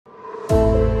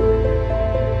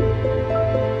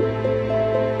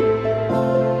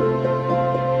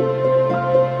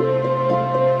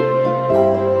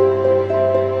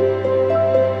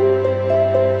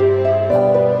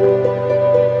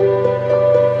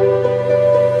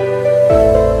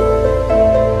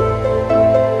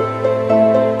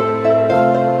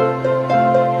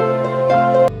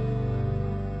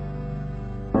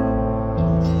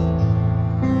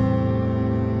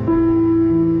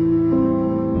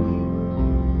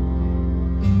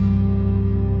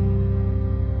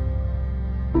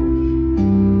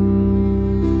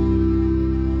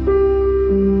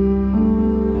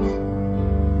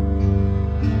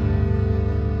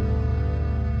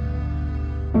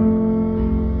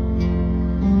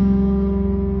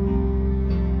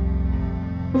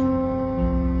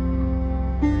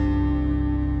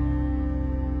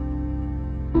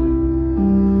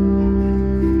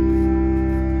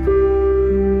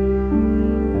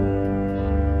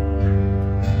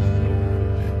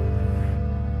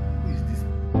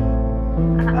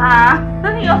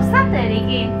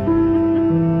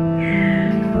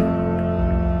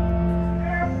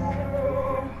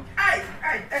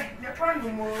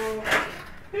Mama.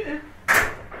 Hey.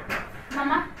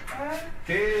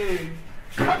 Hey.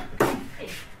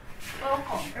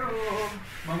 Welcome. Oh,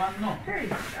 Mama, no. Hey,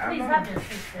 please have your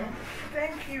seat.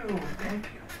 Thank you. Thank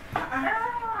you.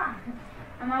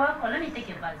 Mama, welcome. Let me take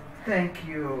a bath. Thank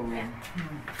you. Yeah.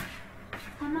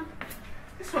 Mama.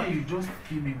 This one you just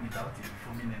came in without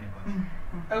informing anybody.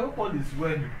 I hope all is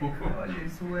well. All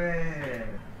is well.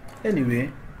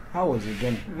 Anyway, how was it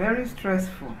going? Very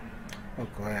stressful.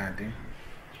 Okay, Adi.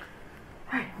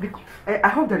 I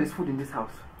hope there is food in this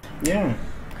house. Yeah,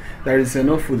 there is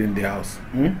enough food in the house.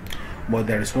 But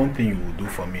there is one thing you will do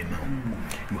for me now.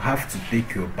 You have to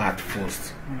take your bath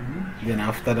first. Then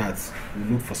after that, you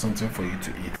look for something for you to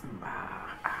eat. No.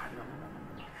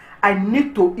 I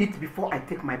need to eat before I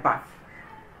take my bath.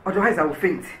 Otherwise, I will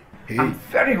faint. Hey. I'm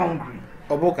very hungry.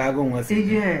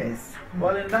 Yes.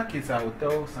 Well, in that case, I will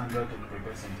tell Sandra to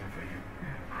prepare something for you.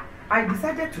 I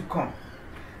decided to come.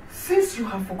 Since you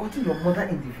have forgotten your mother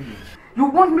in the village, you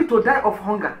want me to die of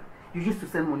hunger. You used to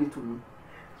send money to me.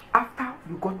 After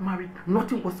you got married,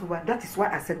 nothing whatsoever. That is why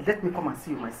I said, let me come and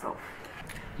see you myself.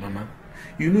 Mama,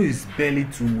 you know it's barely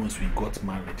 2 months we got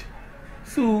married.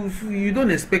 So you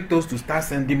don't expect us to start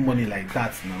sending money like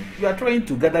that now. You are trying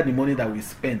to gather the money that we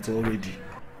spent already.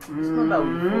 It's not that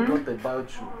we forgot about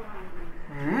you.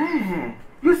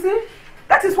 You see,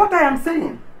 that is what I am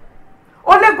saying.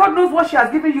 Only God knows what she has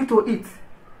given you to eat.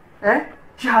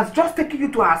 She has just taken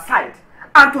you to her side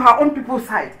and to her own people's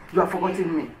side. You have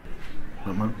forgotten me.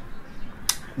 Mama,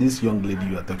 this young lady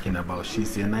you are talking about,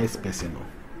 she's a nice person.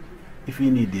 If you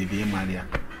need a baby, Maria,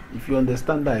 if you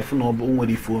understand that, if you know, don't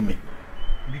worry for me.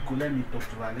 Biko, let me talk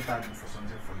to her. Let her do for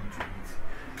something for you to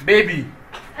eat. Baby!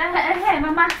 Hey,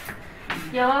 Mama.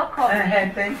 You're welcome.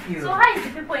 Thank you. So how is the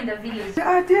people in the village? They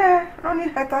are there running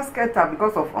helter-skelter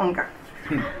because of hunger.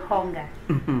 Hunger.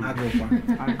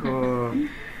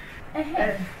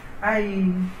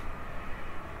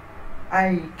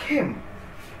 I came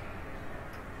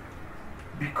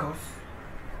because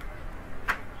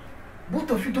both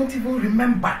of you don't even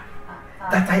remember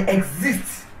that I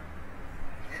exist,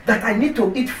 that I need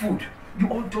to eat food. You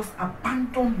all just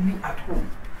abandoned me at home.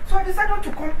 So I decided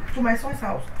to come to my son's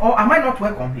house. Or am I not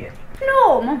welcome here?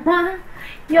 No, Mama.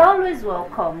 You're always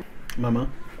welcome. Mama,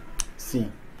 see,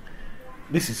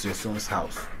 this is your son's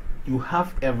house. You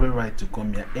have every right to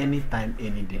come here anytime,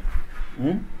 any day.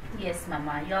 Yes,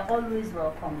 Mama. You're always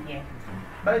welcome here.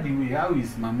 By the way, how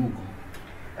is Mamugo?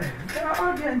 They are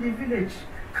all there in the village,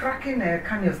 cracking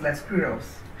canyons like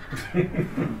squirrels.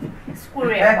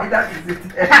 Squirrel. That is it.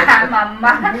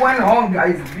 Mama. When hunger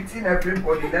is beating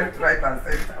everybody left, right, and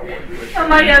center.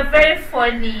 Mama, you're very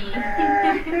funny.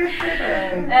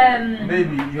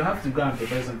 Baby, you have to go and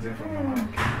prepare something for Mama.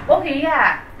 Okay,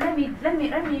 yeah. Let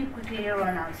me quickly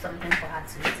run out something for her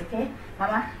to eat, okay?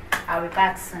 Mama, I'll be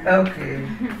back soon. Okay.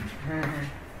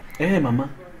 Hey, Mama,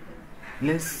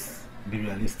 let's be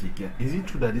realistic here. Is it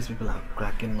true that these people are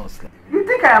cracking nuts? You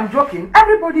think I am joking?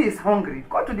 Everybody is hungry.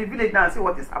 Go to the village now and see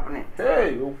what is happening.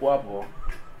 Hey, Okwabo.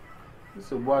 This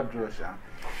is a bad rush.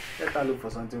 Let her look for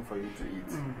something for you to eat.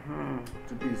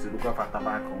 To please look for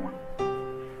tobacco.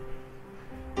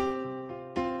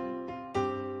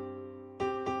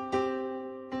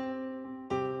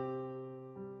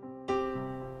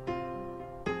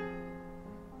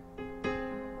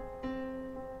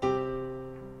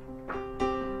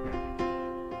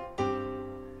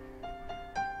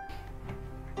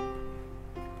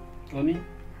 Honey?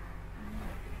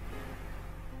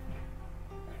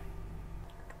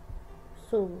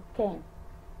 So, Ken,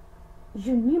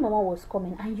 you knew Mama was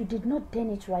coming and you did not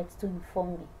deign it right to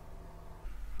inform me.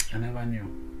 I never knew.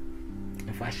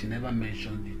 In fact, she never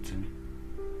mentioned it to me.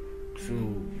 So,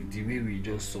 the way we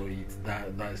just saw it,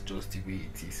 that's just the way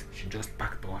it is. She just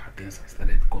packed all her things and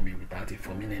started coming without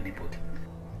informing anybody.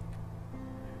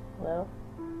 Well,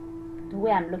 the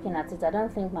way I'm looking at it, I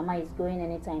don't think Mama is going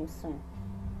anytime soon.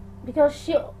 Because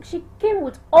she came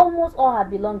with almost all her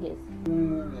belongings.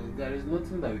 There is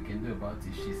nothing that we can do about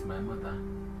it. She's my mother.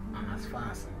 And as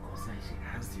far as I'm concerned, she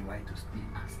has the right to stay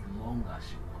as long as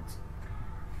she wants.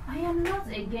 I am not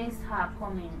against her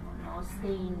coming or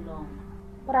staying long.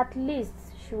 But at least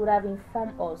she would have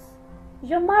informed us.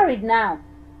 You're married now.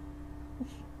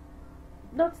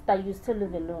 Not that you still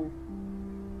live alone.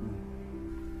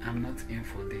 I'm not in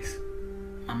for this.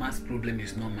 Mama's problem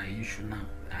is not my issue now.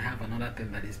 I have another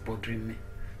thing that is bothering me.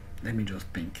 Let me just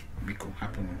think. Become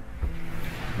happen.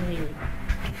 Really?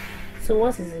 So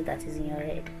what is it that is in your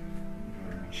head?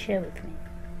 Share with me.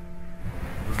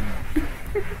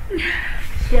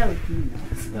 Share with me.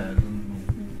 I don't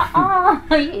know.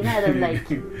 Oh, you know I don't like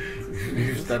you.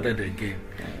 You started again.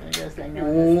 just let me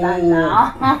understand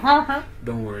now.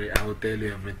 Don't worry, I will tell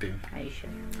you everything. Are you sure?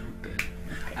 I will tell you.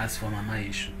 Okay. As for Mama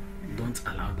issue, don't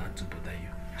allow that to bother you.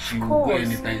 She Of will go course.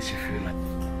 anytime she feels like.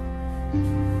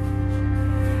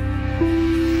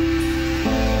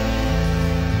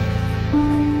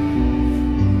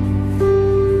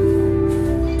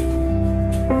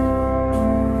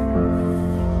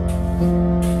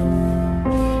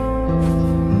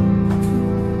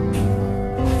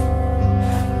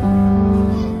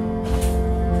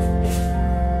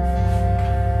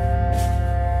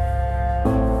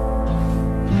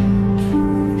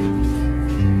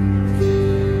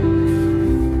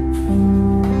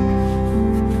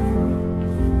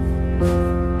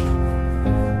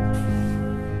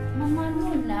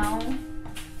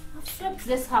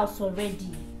 House already.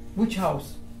 Which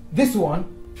house? This one?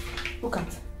 Look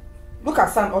at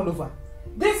sand all over.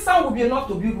 This sand will be enough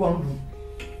to build one room.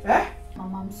 Eh?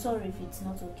 Mama, I'm sorry if it's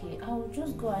not okay. I will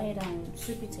just go ahead and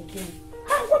sweep it again.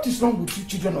 What is wrong with you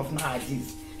children of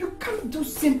nowadays? You can't do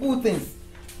simple things.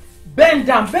 Bend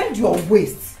down, bend your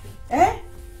waist. Eh?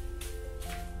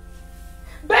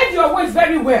 Bend your waist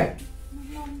very well.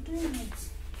 Mama, I'm doing it.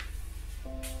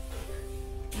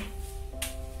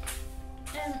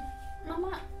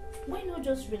 Mama, why not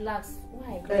just relax?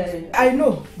 Why? I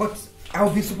know, but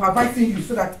I'll be supervising you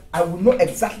so that I will know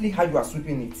exactly how you are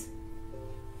sweeping it.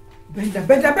 Bend down,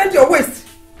 bend your waist.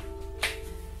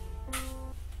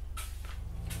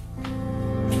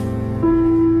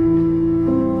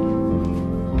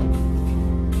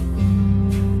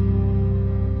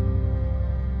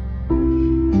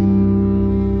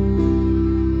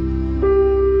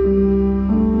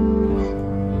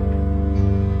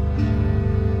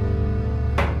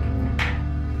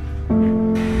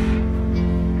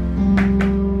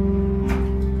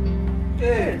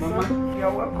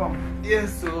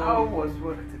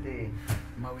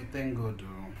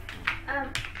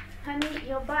 Honey,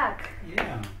 you're back.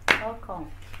 Yeah. Welcome.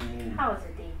 How was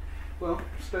the day? Well,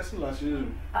 stressful as usual.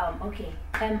 Okay.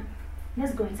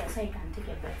 Let's go inside so you can take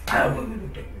a breath. Can't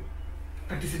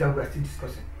you see that we are still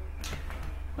discussing?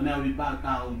 When I'll be back,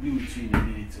 I'll be with you in a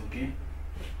minute, okay?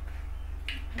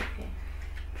 Okay.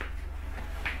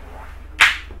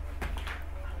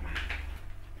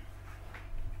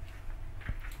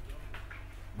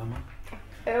 Mama?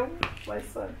 My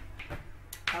son.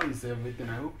 How is everything?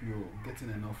 I hope you're getting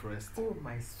enough rest. Oh,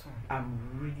 my son. I'm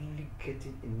really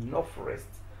getting enough rest.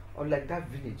 Unlike that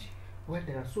village where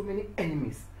there are so many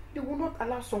enemies. They will not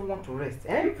allow someone to rest,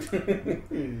 eh?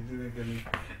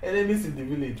 Enemies in the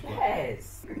village?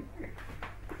 Yes.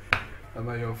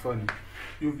 Mama, you're funny.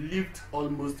 You've lived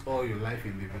almost all your life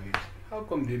in the village. How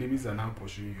come the enemies are now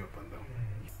pursuing you up and down?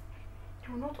 Yes.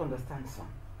 You will not understand, son.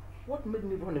 What made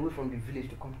me run away from the village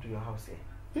to come to your house here?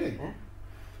 Hey. Eh?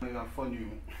 You are funny.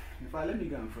 If I let me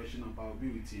go and freshen up, I'll be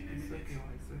with you in a minute. It's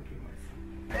okay, my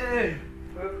son. Hey,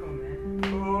 welcome, man. Oh.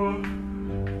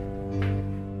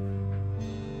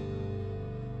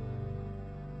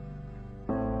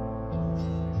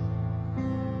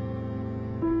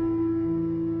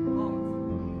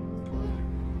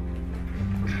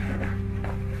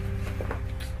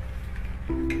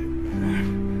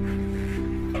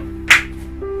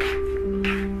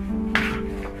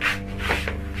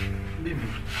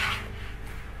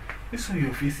 So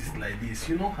your face is like this.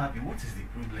 You're not happy. What is the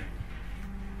problem?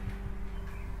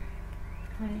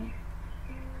 Honey,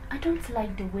 I don't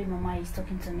like the way Mama is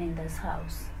talking to me in this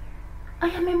house. I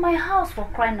am in my house, for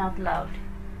crying out loud.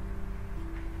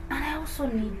 And I also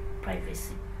need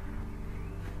privacy.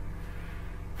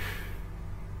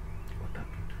 What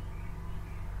happened?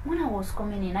 When I was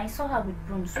coming in, I saw her with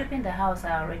broom sweeping the house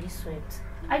I already swept.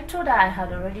 I told her I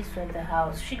had already swept the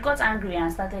house. She got angry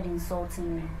and started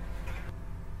insulting me.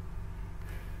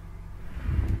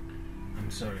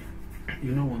 Sorry.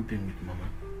 You know one thing with Mama?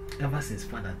 Ever since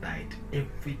Father died,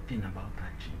 everything about her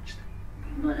changed.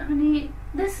 But honey,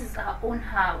 this is our own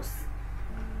house.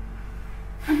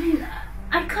 I mean,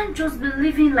 I can't just be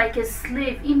living like a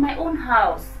slave in my own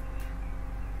house.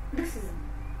 This is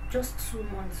just 2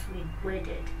 months we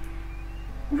wedded.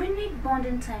 We need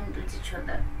bonding time with each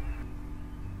other.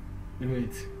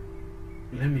 Wait,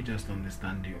 let me just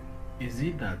understand you. Is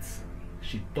it that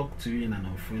she talked to you in an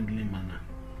unfriendly manner?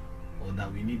 Or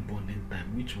that we need bonding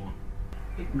time? Which one?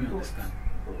 Make me understand.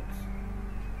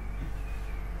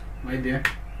 My dear,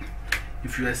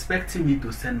 if you're expecting me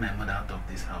to send my mother out of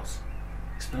this house,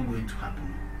 it's not going to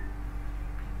happen.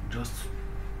 Just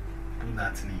put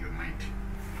that in your mind.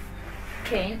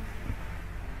 Okay.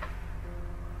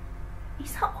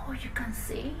 Is that all you can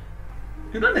say?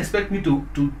 You don't expect me to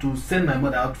send my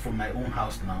mother out from my own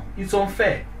house now. It's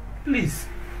unfair. Please.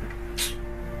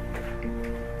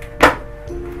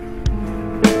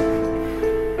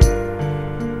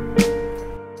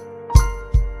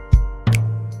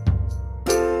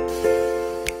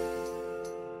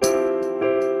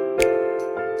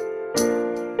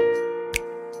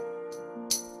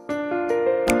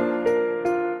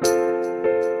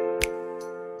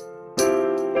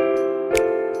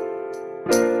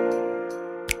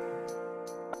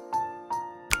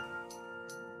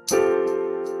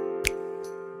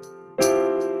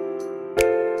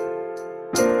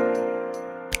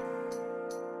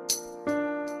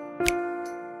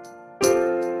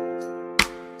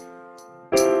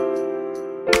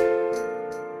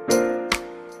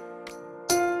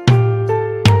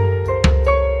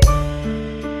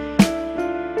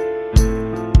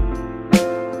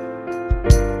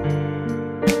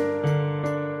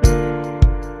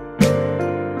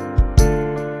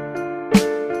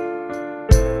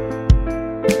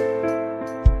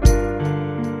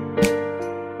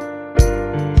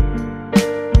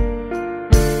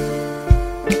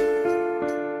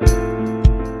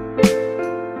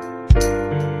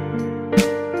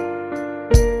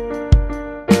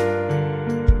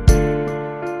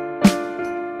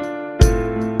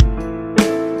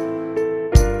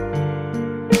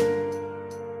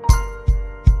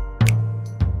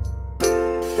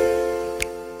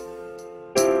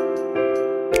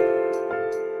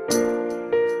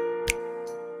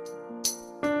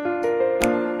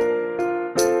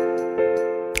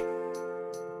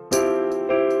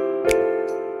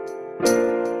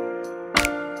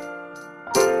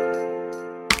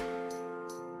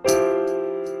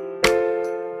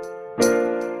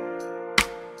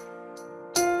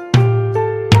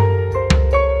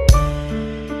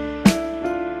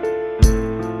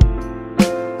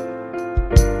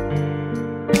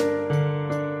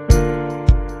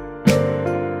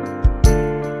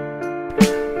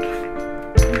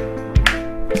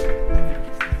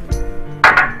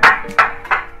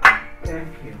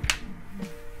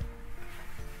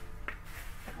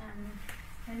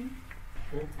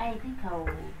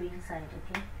 inside,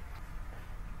 okay?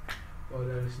 Oh,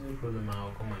 there is no problem.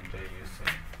 I'll come and join you soon.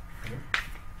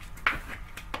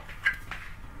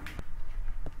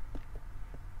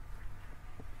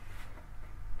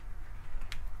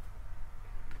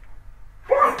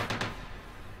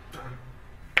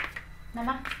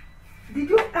 Mama? Did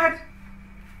you add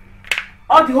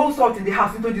all the whole salt in the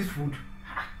house into this food?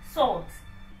 Salt?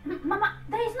 Mama,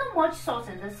 there is not much salt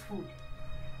in this food.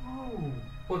 Oh,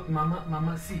 but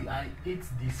Mama, see, I ate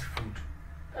this food.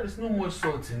 There is no much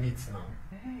salt in it now.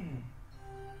 Hey.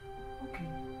 Okay.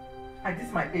 At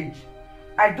this my age,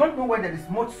 I don't know where there is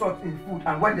much salt in food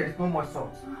and where there is no much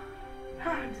salt.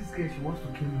 This girl, she wants to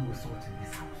kill me with salt in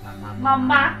this house.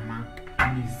 Mama,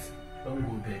 please, don't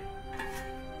go there.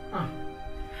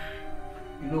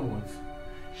 You know what?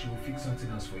 She will fix something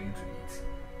else for you to eat.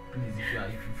 Please, if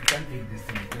you can't take this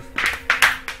thing, just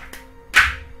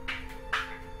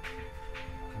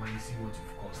come and see what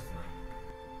you've caused now.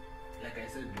 Like I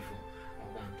said before,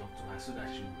 I'll go and talk to her so that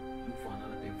she will look for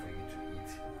another thing for you to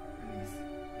eat. Please,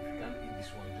 if you can't eat this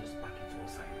one, just pack it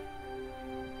outside.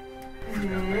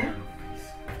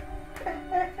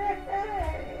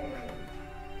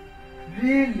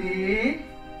 Really?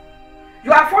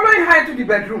 You are following her into the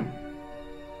bedroom?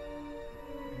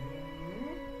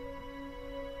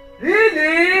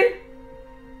 Really?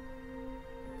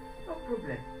 No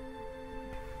problem.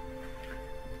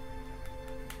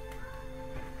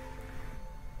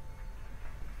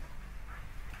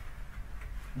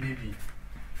 Baby,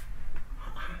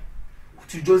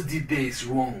 what you just did there is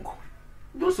wrong.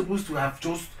 You're not supposed to have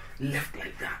just left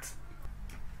like that.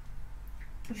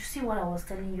 You see what I was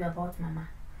telling you about Mama?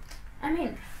 I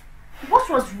mean, what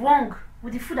was wrong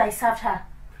with the food I served her?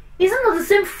 Isn't it the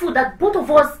same food that both of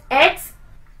us ate?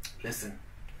 Listen,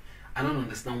 I don't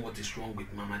understand what is wrong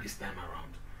with Mama this time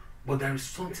around. But there is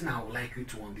something I would like you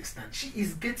to understand. She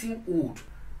is getting old.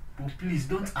 But please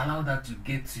don't allow that to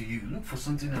get to you. Look for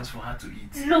something else for her to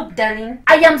eat. Look, darling,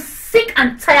 I am sick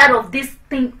and tired of this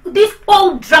thing, this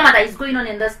whole drama that is going on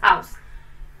in this house.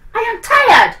 I am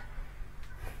tired.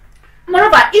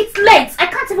 Moreover, it's late. I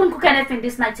can't even cook anything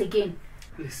this night again.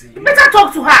 Listen, you better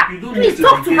talk to her. You don't Please need to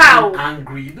talk be to her.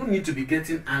 Angry. You don't need to be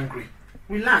getting angry.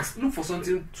 Relax. Look for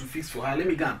something to fix for her. Let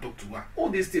me go and talk to her. All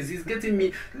these things is getting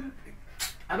me.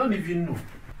 I don't even know.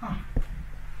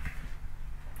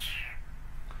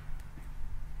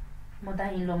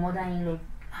 Mother-in-law.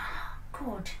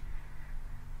 God.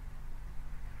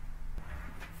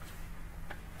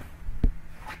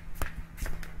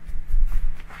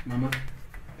 Mama.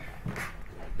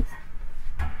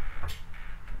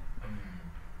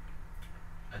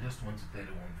 I just want to tell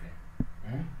you one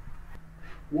thing.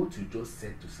 What you just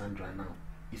said to Sandra now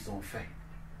is unfair.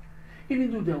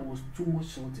 Even though there was too much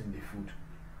salt in the food,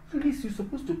 at least you're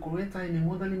supposed to correct her in a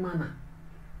motherly manner.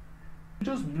 You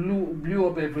just blew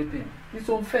up everything. It's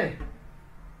unfair.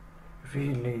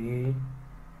 Really?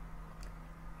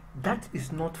 That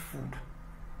is not food.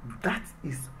 That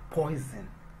is poison.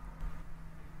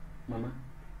 Mama,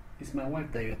 it's my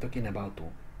wife that you're talking about,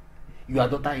 though. Your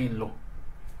daughter-in-law.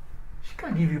 She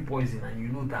can't give you poison, and you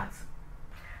know that.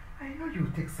 I know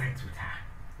you take sides with her.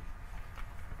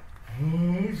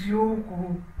 Yes, you.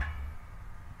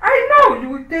 I know you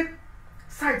will take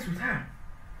sides with her.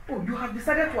 Oh, you have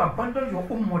decided to abandon your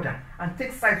own mother and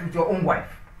take sides with your own wife.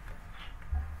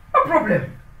 No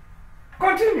problem.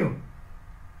 Continue.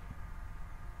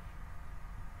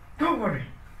 Don't worry.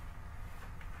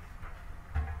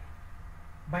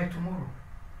 By tomorrow,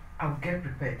 I'll get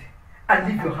prepared and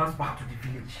leave your house back to the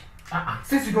village.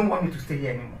 Since you don't want me to stay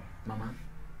here anymore. Mama,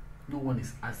 no one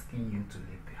is asking you to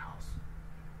leave the house.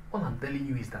 All I'm telling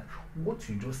you is that what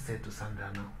you just said to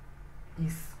Sandra now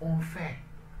is unfair.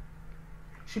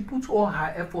 She put all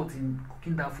her effort in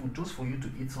cooking that food just for you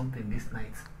to eat something this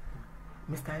night.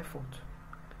 Mr. Effort.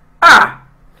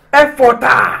 Effort!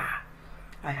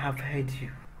 I have heard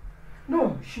you.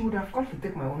 No, she would have come to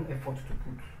take my own effort to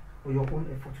put. Or your own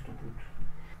effort to put.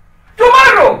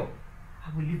 Tomorrow!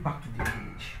 I will leave back to the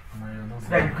village. So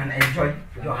that you can enjoy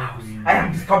your house. I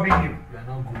am disturbing you. You are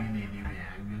not going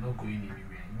anywhere. You are not going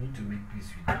anywhere. You need to make peace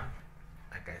with her.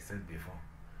 Like I said before,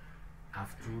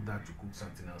 I've told her to cook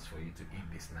something else for you to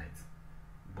eat this night.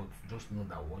 But just know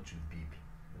that what you did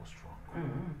was wrong.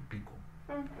 Pickle.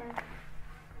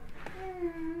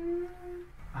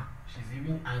 She's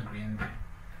even angry in there.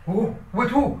 Oh,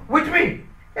 with who? With me?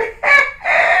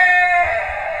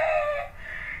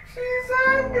 She's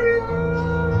angry.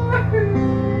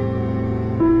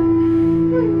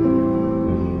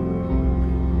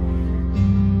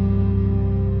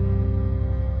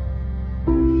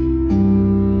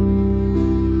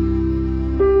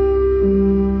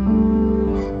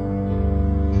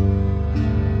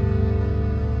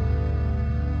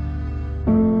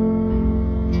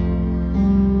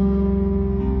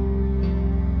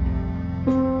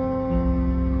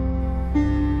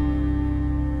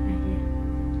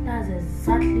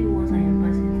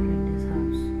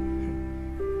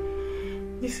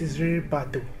 This is very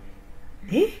bad though.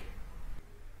 Eh?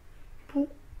 But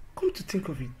come to think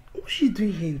of it, what's she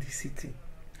doing here in the city?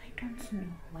 I don't know,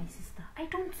 my sister. I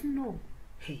don't know.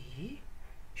 Hey,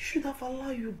 she should have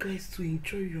allowed you guys to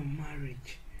enjoy your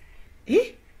marriage.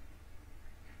 Eh?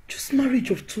 Just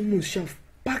marriage of 2 months, she have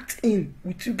packed in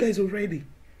with you guys already.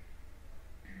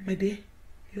 My dear,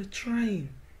 you're trying.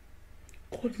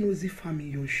 God knows if I'm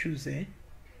in your shoes, eh?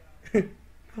 I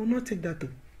will not take that though.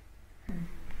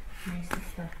 My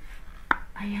sister,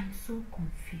 I am so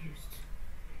confused.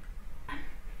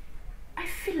 I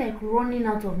feel like running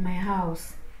out of my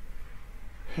house.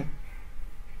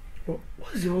 Well,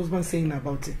 what's your husband saying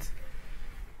about it?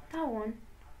 That one?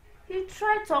 You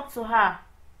try to talk to her.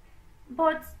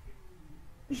 But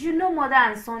you know mother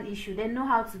and son issue. They know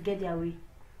how to get their way.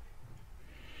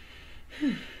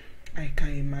 I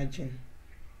can imagine.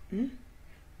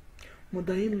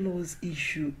 Mother-in-law's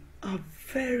issue are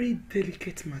very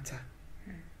delicate matter.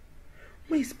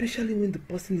 More especially when the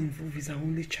person involved is her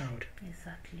only child.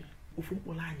 Exactly.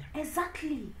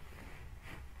 Exactly.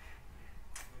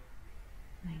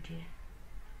 My dear,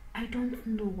 I don't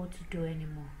know what to do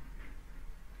anymore.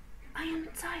 I am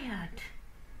tired.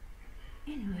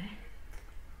 Anyway,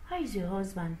 how is your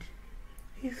husband?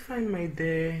 He's fine, my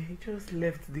dear. He just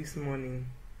left this morning.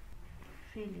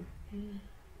 Really?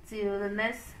 Till the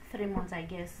next 3 months, I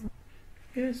guess.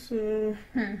 Yes,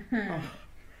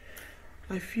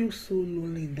 I feel so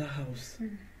lonely in that house.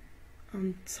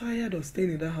 I'm tired of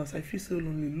staying in that house. I feel so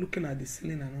lonely looking at the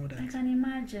ceiling and all that. I can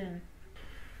imagine.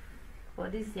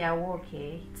 But this is your work,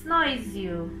 eh? It's not easy.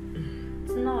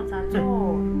 It's not at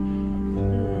all.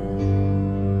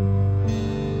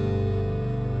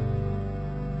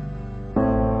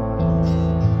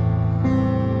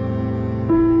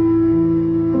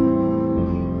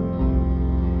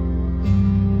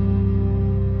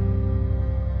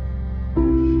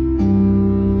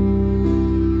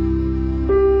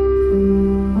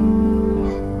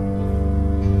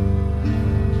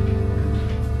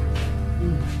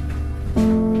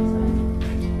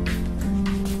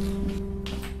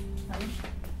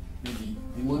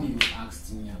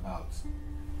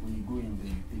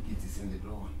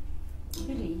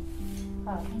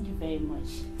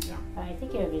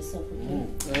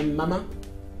 Mama,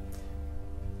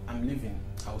 I'm leaving.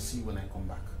 I'll see you when I come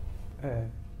back.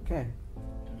 Ken,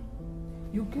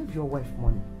 you gave your wife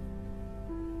money.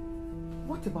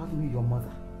 What about me, your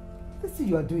mother? This thing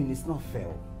you are doing is not fair.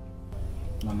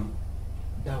 Mama,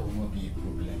 that will not be a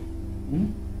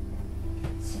problem.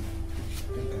 So,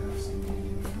 I think I have some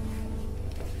money.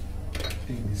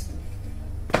 Take this thing.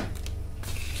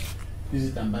 Use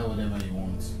it and buy whatever you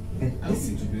want. I hope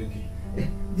it will be okay.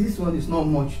 This one is not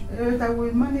much. I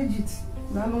will manage it.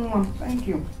 No, thank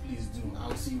you. Please do.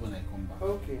 I'll see you when I come back.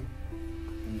 Okay.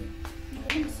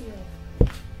 Let me see you.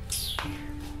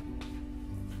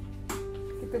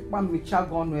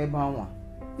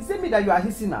 Is it me that you are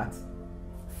hissing at?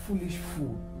 Foolish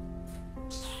fool.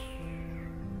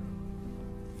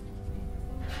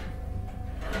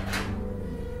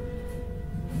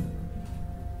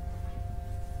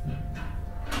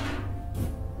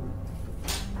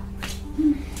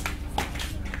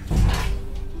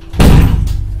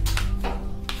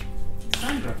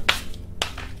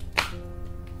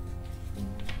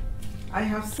 I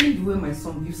have seen the way my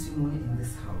son gives you money in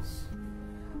this house.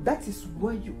 That is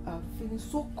why you are feeling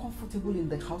so comfortable in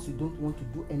the house you don't want to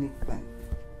do anything.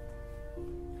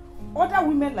 Other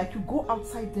women like you go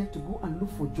outside there to go and look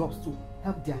for jobs to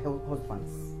help their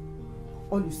husbands.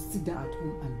 All you sit down at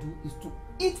home and do is to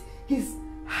eat his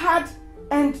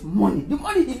hard-earned money. The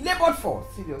money he labored for.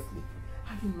 Seriously.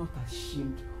 Are you not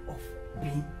ashamed of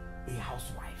being a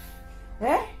housewife?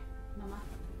 Eh? Mama,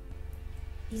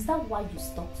 is that why you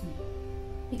stopped me?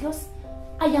 Because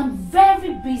I am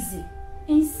very busy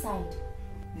inside.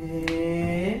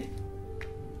 Eh?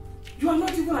 You are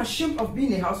not even ashamed of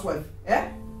being a housewife, eh?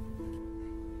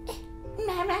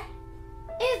 Mama,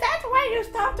 is that why you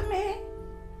stopped me?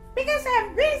 Because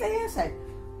I'm busy inside.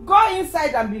 Go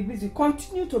inside and be busy.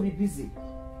 Continue to be busy.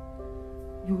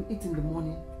 You eat in the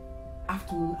morning,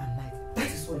 afternoon and night.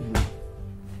 That is what you need.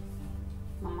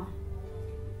 Mama,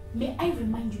 may I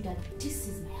remind you that this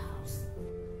is my house?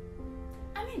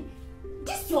 I mean,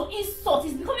 this your insult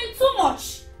is becoming too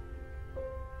much.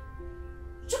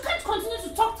 You can't continue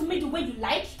to talk to me the way you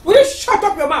like. Will you shut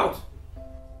up your mouth?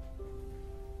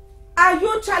 Are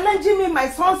you challenging me in my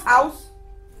son's house?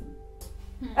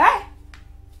 Eh?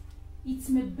 It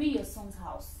may be your son's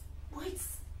house, but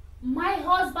it's my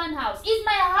husband's house. It's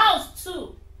my house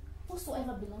too.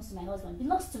 Whatsoever belongs to my husband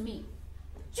belongs to me.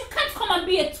 You can't come and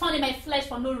be a thorn in my flesh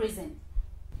for no reason.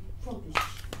 Rubbish.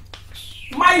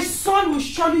 My son will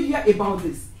surely hear about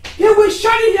this. He will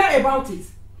surely hear about it.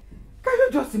 Can you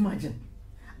just imagine?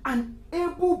 An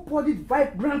able-bodied,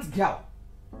 vibrant girl.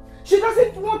 She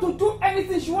doesn't want to do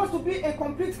anything. She wants to be a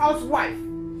complete housewife.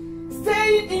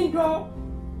 Staying indoor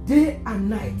day and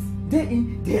night. Day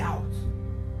in, day out.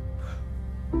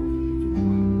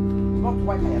 Not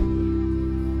what I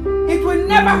am doing. It will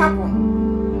never happen.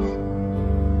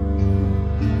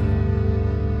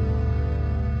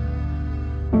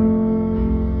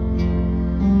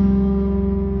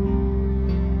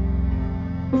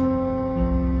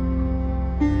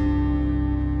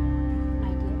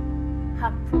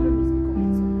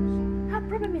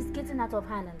 Out of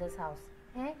hand in this house.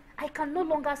 I can no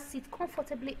longer sit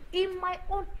comfortably in my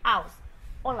own house.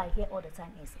 All I hear all the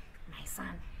time is my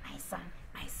son, my son,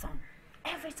 my son.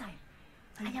 Every time.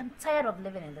 I am tired of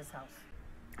living in this house.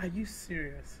 Are you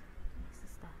serious? My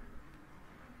sister.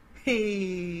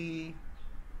 Hey,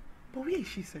 but where is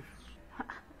she, safe?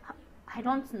 I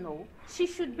don't know. She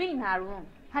should be in her room.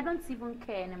 I don't even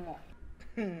care anymore.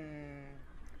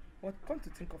 What come to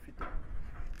think of it?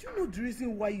 Do you know the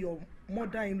reason why your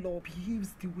mother-in-law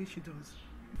behaves the way she does?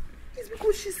 It's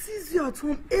because she sees you at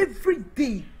home every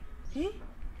day.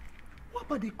 What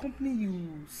about the company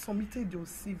you submitted your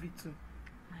CV to?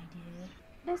 My dear,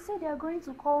 they say they are going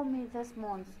to call me this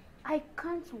month. I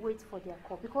can't wait for their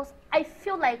call because I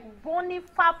feel like running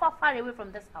far, far, far away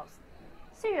from this house.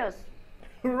 Serious.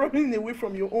 Running away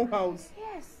from your own house?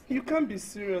 Yes. You can't be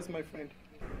serious, my friend.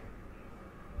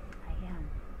 I am.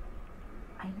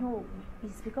 I know.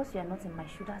 It's because you are not in my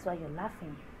shoe. That's why you're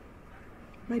laughing.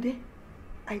 My dear,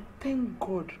 I thank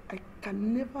God I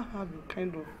can never have your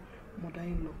kind of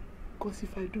mother-in-law. Because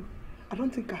if I do, I don't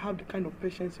think I have the kind of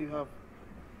patience you have.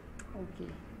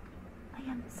 Okay. I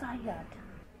am tired.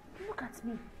 Look at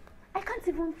me. I can't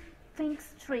even think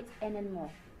straight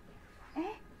anymore.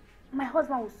 My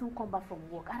husband will soon come back from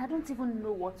work and I don't even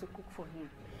know what to cook for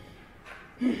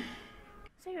him.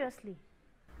 Seriously.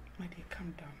 My dear,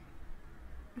 calm down.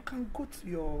 You can go to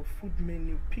your food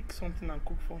menu, pick something and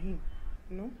cook for him.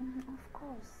 You know? Of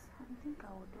course. I think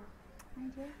I will do. My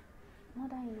dear,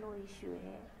 mother-in-law issue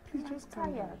here. Please I'm just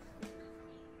calm tired. down.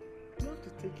 You have to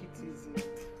take it easy.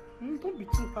 Don't be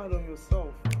too hard on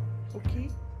yourself. Okay?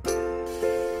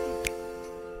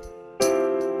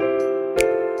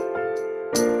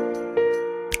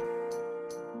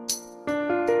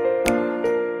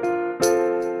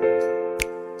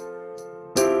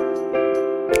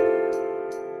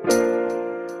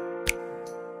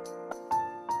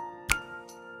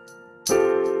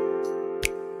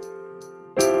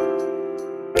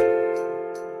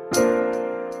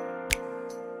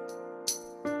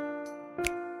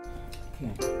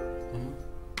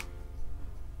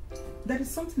 There is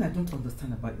something I don't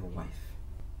understand about your wife.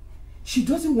 She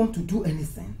doesn't want to do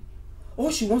anything.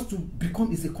 All she wants to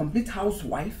become is a complete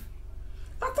housewife.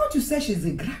 I thought you said she's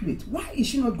a graduate. Why is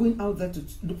she not going out there to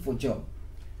look for a job?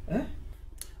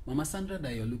 Mama Sandra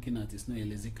that you're looking at is not a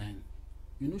lazy kind.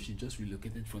 You know she just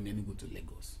relocated from Enugu to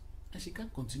Lagos. And she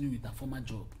can't continue with her former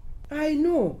job. I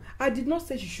know. I did not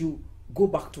say she should go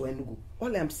back to Enugu.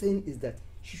 All I'm saying is that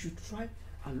she should try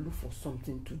and look for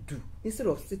something to do instead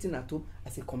of sitting at home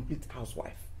as a complete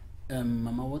housewife.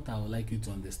 Mama, what I would like you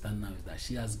to understand now is that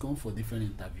she has gone for different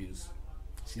interviews.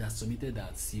 She has submitted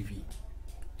her CV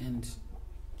and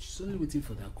she's only waiting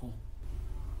for that call.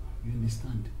 You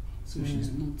understand? So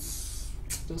she's not...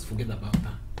 Just forget about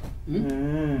her.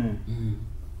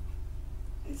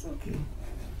 It's okay.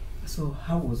 So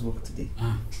how was work today?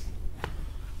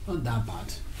 Not that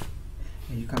bad.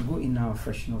 You can go in now and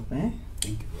freshen up,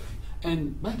 Thank you.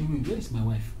 And by the way, where is my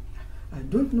wife? I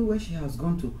don't know where she has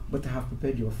gone to, but I have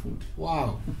prepared your food.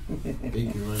 Wow. Thank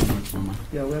you very much, Mama.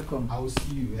 You're welcome. I will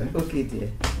see you. Okay,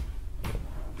 dear.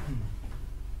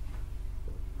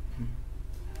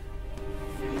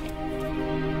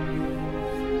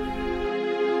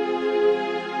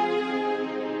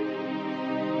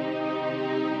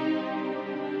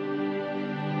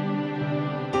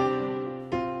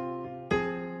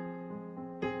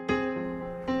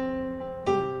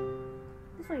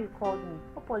 Called me.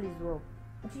 Hope all is well.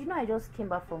 You know I just came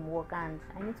back from work and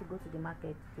I need to go to the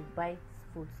market to buy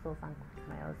food stuff and cook with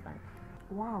my husband.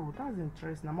 Wow, that's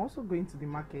interesting. I'm also going to the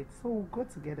market, so we'll go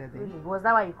together then. Really? Was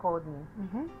that why you called me?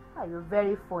 You're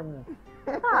very funny.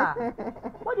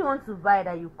 What do you want to buy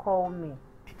that you call me?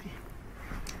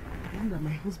 I know that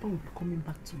my husband will be coming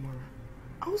back tomorrow.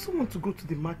 I also want to go to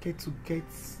the market to get,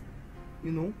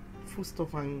 food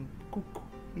stuff and cook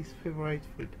his favorite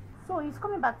food. So he's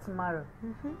coming back tomorrow?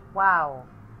 Wow.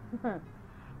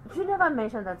 You never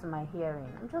mentioned that to my hearing.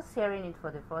 I'm just hearing it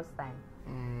for the first time.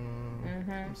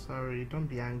 I'm sorry, don't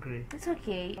be angry. It's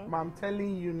okay. But I'm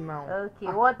telling you now. Okay,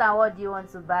 what do you want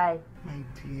to buy? My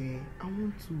dear, I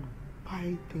want to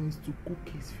buy things to cook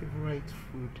his favorite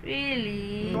food.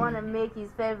 Really? You want to make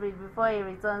his favorite before he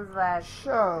returns back?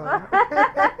 Sure.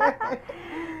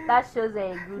 That shows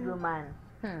you're a good woman.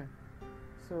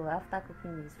 So after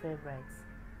cooking his favorites,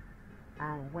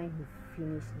 and when he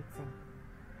finish eating,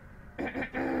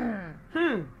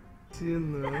 You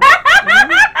know. It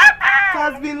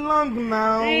has been long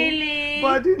now. Really?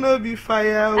 Body no be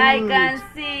firewood. I can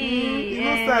see. You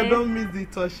know, sir, I don't miss the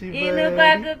touchy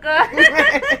bird.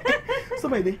 So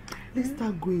my dear, let's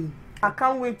start going. I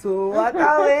can't wait to. I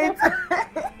can't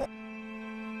wait.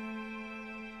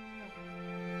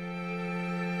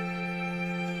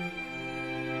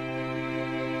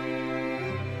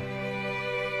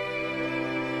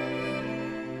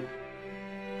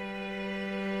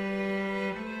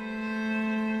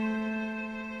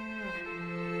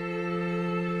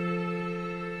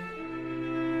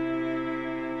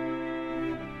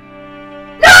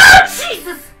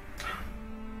 Jesus!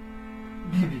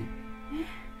 Baby,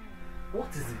 what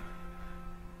is it?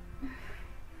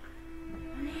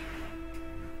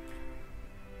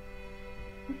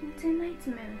 It's a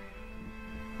nightmare.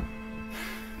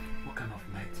 What kind of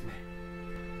nightmare?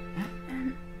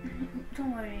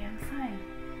 Don't worry, I'm fine.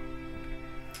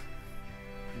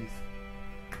 Please,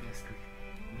 let's sleep.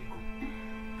 Wake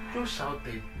up. Just shout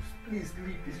it. Please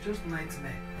sleep. It's just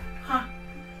nightmare. Huh?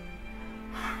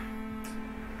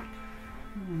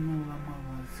 No,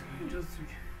 Mama, just sleep.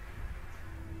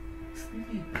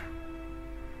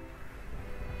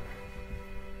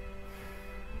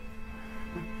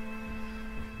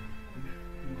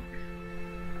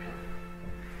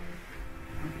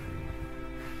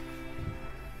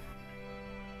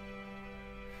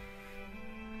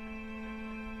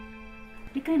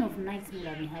 The kind of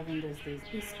nightmare I've been having those days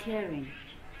is scary.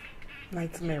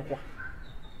 Nightmare what?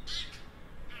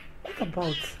 What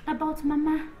about? About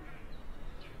Mama.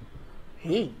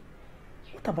 Hey,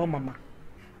 what about Mama?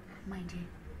 My dear,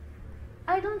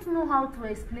 I don't know how to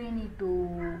explain it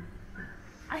though.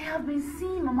 I have been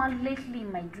seeing Mama lately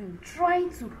in my dream, trying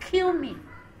to kill me.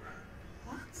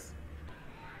 What?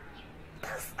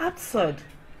 That's absurd.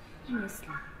 Honestly.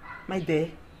 My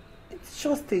dear, it's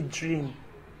just a dream.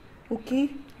 Okay?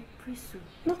 I pray so.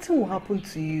 Nothing will happen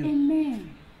to you.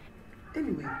 Amen.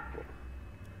 Anyway,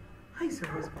 how is your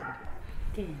husband?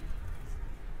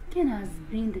 Ken has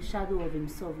been the shadow of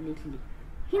himself lately.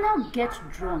 He now gets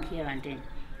drunk here and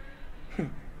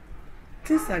then.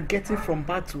 Things are getting from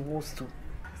bad to worse too.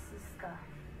 Sister,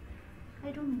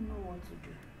 I don't know what to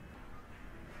do.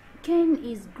 Ken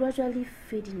is gradually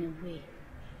fading away.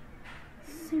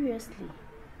 Seriously,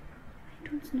 I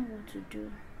don't know what to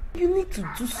do. You need to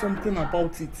do something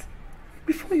about it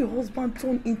before your husband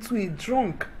turns into a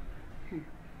drunk.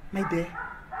 My dear,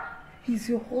 he's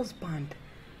your husband.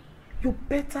 Your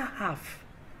better half.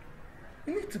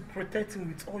 You need to protect him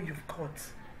with all you've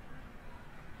got.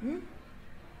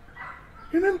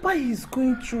 Remember, he's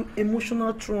going through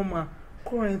emotional trauma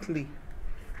currently.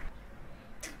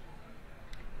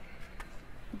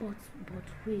 But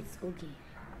wait, okay.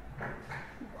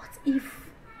 What if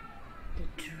the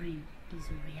dream is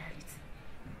a reality?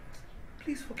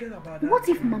 Please forget about that. What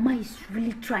if Mama is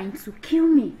really trying to kill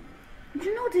me?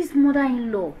 You know this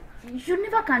mother-in-law. You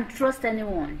never can trust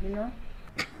anyone, you know?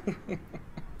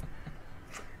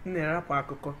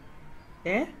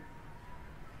 Eh?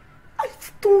 I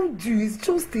told you, it's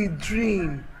just a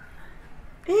dream.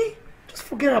 Eh? Just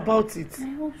forget about it. I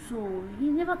hope so.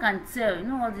 You never can tell. You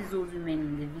know all these old women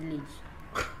in the village.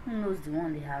 Who knows the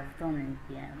one they have done in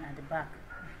here at the back?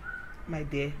 My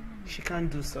dear, she can't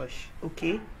do such,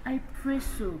 okay? I pray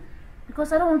so.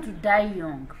 Because I don't want to die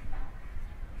young.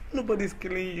 Nobody's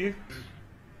killing you.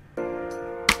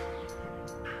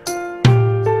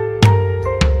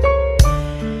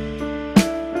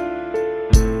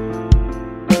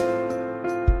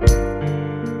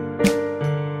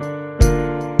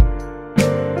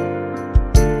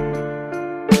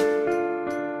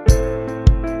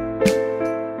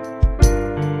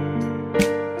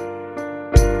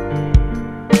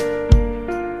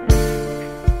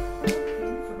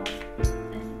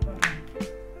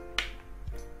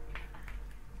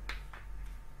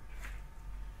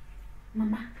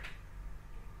 Mama,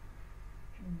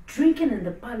 drinking in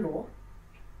the parlor?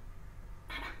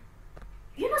 Mama,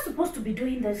 you're not supposed to be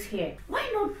doing this here. Why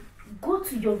not go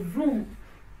to your room?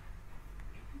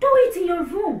 Do it in your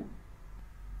room.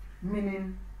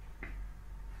 Meaning?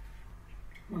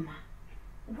 Mama,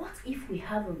 what if we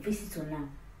have a visitor now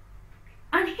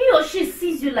and he or she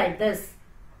sees you like this?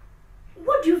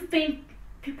 What do you think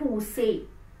people will say?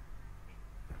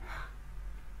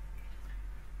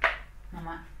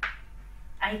 Mama,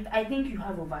 I think you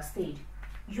have overstayed.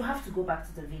 You have to go back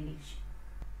to the village.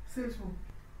 Says who?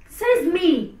 Says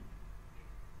me.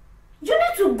 You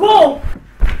need to go.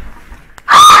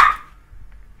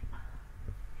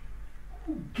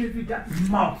 Who gave you that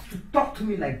mouth to talk to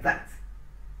me like that?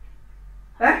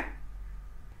 Eh?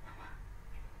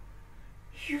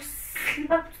 You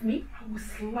slapped me? I will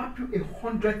slap you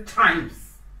 100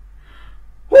 times.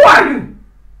 Who are you?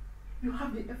 You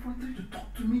have the effrontery to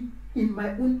talk to me in my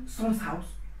own son's house?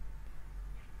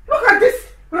 Look at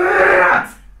this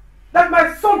rat that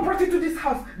my son brought into this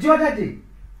house the other day.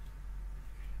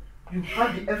 You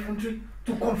have the effrontery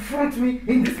to confront me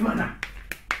in this manner.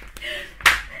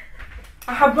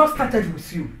 I have not started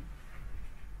with you.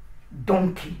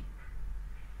 Donkey.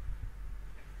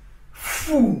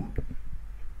 Fool.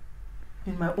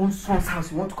 In my own son's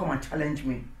house, you want to come and challenge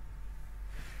me?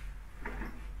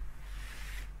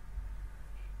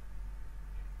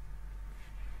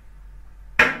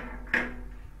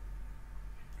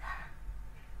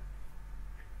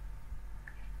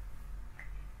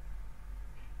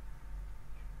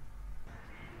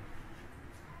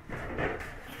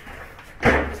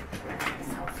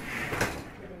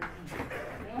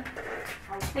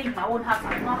 In my own house,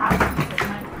 I will not have peace of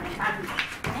mind in my marriage.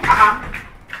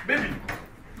 Baby,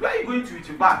 where are you going to with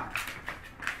your bag?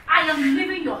 I am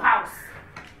leaving your house.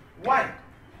 Why?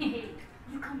 You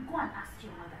can go and ask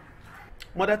your mother.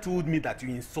 Mother told me that you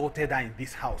insulted her in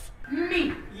this house.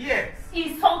 Me? Yes.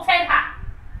 Insulted her?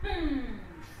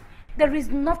 There is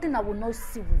nothing I will not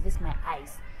see with this my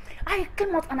eyes. I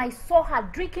came out and I saw her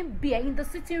drinking beer in the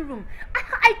sitting room.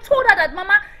 I told her that,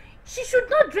 Mama, she should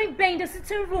not drink beer in the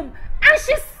sitting room. And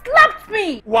she slapped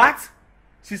me. What?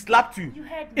 She slapped you? You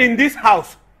heard me. In this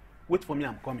house? Wait for me,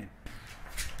 I'm coming.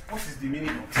 What is the meaning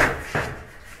of that?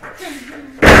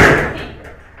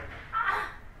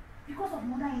 Because of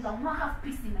mother-in-law, I will not have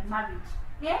peace in my marriage.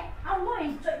 Yeah? I will not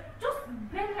enjoy. Just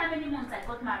barely how many months I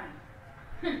got married.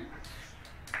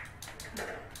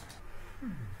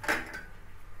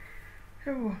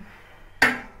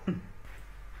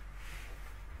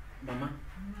 Mama,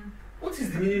 what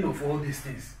is the meaning of all these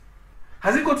things?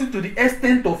 Has it gotten to the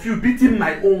extent of you beating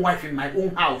my own wife in my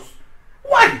own house?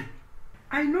 Why?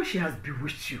 I know she has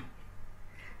bewitched you.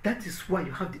 That is why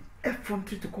you have the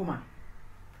effrontery to come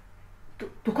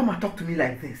and talk to me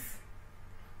like this.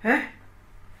 Eh?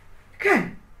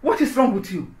 Ken, what is wrong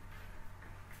with you?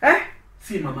 Eh?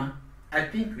 See, Mama, I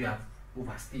think we have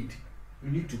overstayed.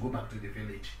 We need to go back to the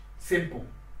village. Simple.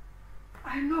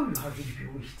 I know you have been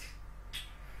bewitched.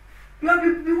 You have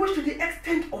been bewitched to the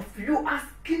extent of you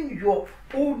asking your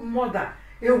old mother,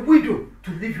 a widow,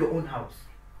 to leave your own house.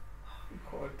 Oh,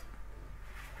 God.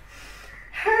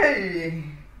 Hey!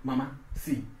 Mama,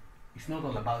 see, it's not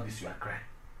all about this you are crying.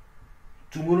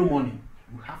 Tomorrow morning,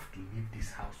 you have to leave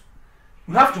this house.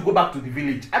 You have to go back to the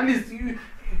village. At least you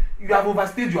have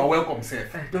overstayed your welcome, sir.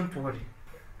 Don't worry.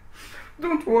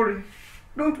 Don't worry.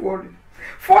 Don't worry.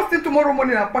 First thing tomorrow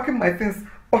morning, I'm packing my things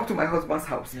back to my husband's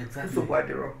house. Exactly. So why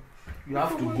they're You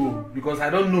have to go because I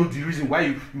don't know the reason why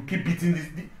you keep beating this.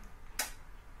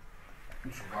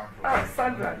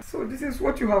 Sandra, so this is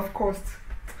what you have caused.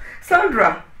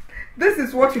 Sandra, this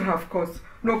is what you have caused.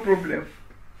 No problem.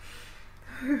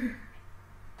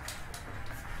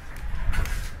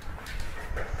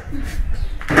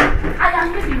 I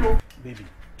am leaving you. Baby,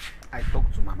 I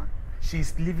talked to Mama.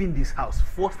 She's leaving this house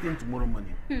first thing tomorrow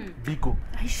morning. Biko.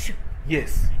 Are you sure?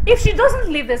 Yes. If she doesn't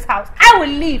leave this house, I will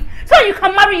leave. So you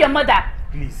can marry your mother.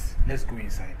 Please, let's go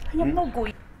inside. I am not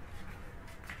going.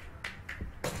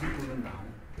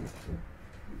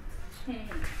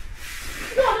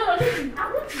 No, listen.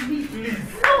 I want to leave. Please.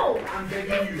 No. I'm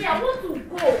begging you. I want to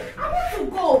go. I want to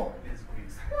go. Let's go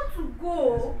inside. I want to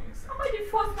go. Am I the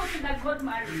first person that got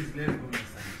married? Please, let's go inside.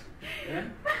 Yeah?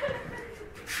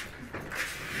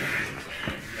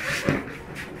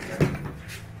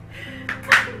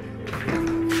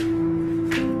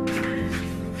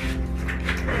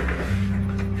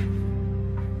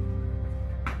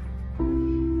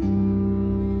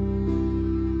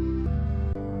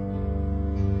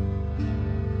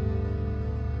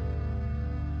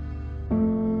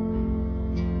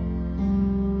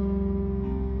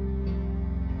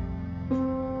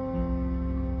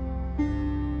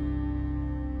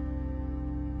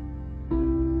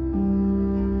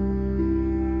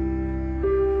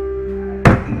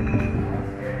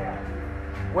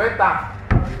 Waiter,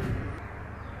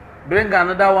 bring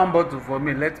another one bottle for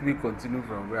me. Let me continue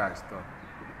from where I stopped.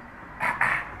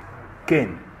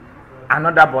 Ken,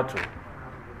 another bottle.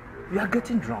 You are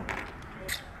getting drunk.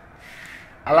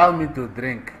 Allow me to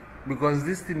drink because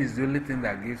this thing is the only thing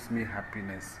that gives me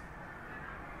happiness.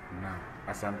 now,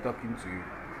 as I'm talking to you.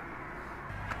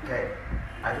 Okay,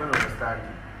 I don't understand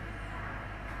you.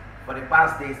 For the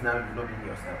past days now, you've not been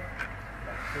yourself.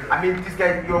 I mean, this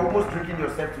guy, you're almost drinking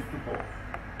yourself to stupor.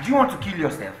 Do you want to kill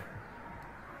yourself?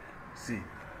 See,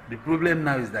 the problem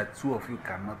now is that two of you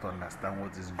cannot understand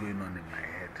what is going on in my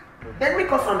head. Then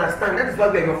make us understand. That is why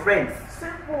we are your friends.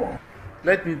 Simple.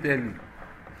 Let me tell you.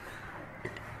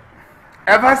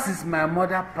 Ever since my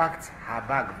mother packed her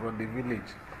bag from the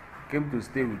village, came to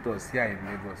stay with us here in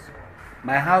Lagos,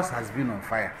 my house has been on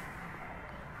fire.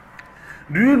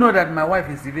 Do you know that my wife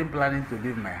is even planning to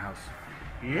leave my house?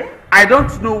 Yeah? I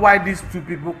don't know why these two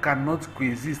people cannot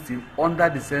coexist under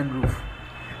the same roof.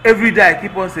 Every day I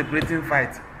keep on separating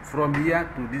fights from here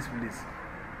to this place.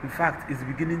 In fact, it's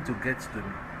beginning to get to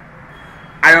me.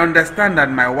 I understand that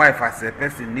my wife as a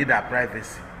person needs her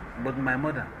privacy, but my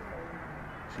mother,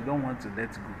 she don't want to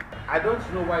let go. I don't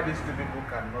know why these two people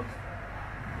cannot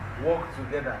work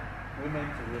together, women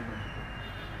to women.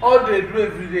 All they do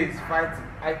every day is fighting.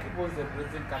 I keep on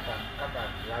separating cat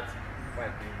and rat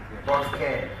fight every day. But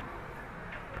care.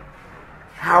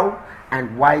 How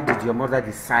and why did your mother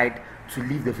decide to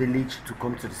leave the village to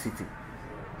come to the city?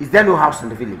 Is there no house in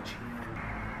the village?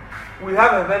 We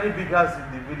have a very big house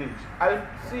in the village. I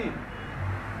see.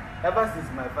 Ever since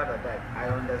my father died, I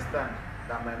understand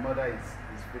that my mother is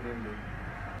feeling lonely.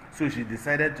 So she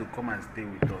decided to come and stay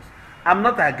with us. I'm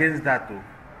not against that though.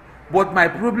 But my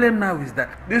problem now is that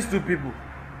these two people,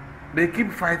 they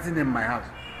keep fighting in my house.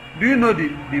 Do you know the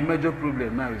major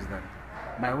problem now is that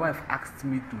my wife asked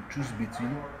me to choose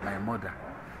between my mother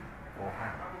or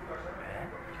her.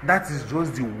 That is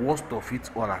just the worst of it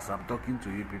all as I'm talking to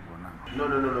you people now.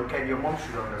 No, Ken, your mom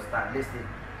should understand. Listen,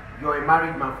 you're a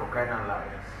married man for crying out loud,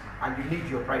 and you need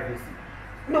your privacy.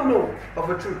 No, of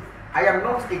a truth, I am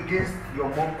not against your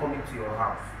mom coming to your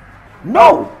house.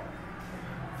 No!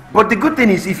 But the good thing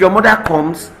is, if your mother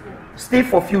comes, stay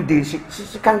for a few days, she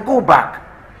can go back.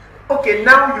 Okay,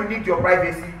 now you need your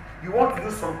privacy. You want to do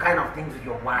some kind of things with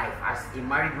your wife as a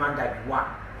married man that you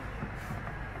are.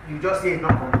 You just say it's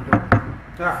not going to do.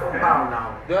 Somehow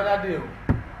now. The other day,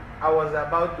 I was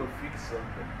about to fix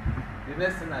something. The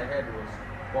next thing I heard was,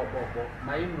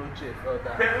 my noche fell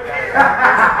down.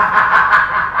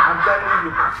 I'm telling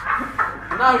you.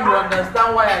 Now you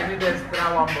understand why I need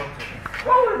extra one bottle.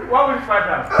 What will you find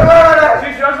out?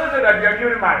 She also said that you're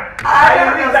newly married. I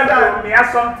need them to hear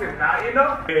something now, you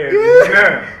know?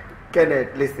 Yeah.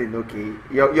 Kenneth, listen, okay.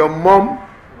 Your mom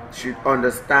should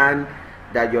understand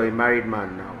that you're a married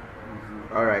man now.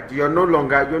 Alright, you're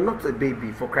not a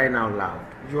baby, for crying out loud.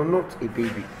 You're not a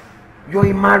baby. You're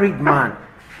a married man.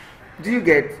 Do you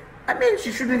get? I mean,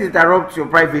 she shouldn't interrupt your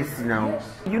privacy now.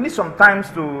 You need some time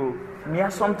to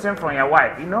hear something from your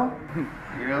wife, you know?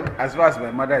 You know, as far as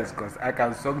my mother is concerned, I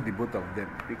can suck the both of them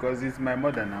because it's my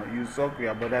mother now. You suck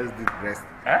your mother's breast,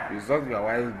 you suck your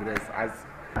wife's breast.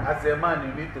 As a man,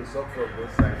 you need to suck from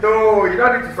both sides. No, you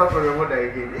don't need to suck from your mother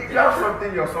again. If you have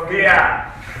something you're sucking. Yeah.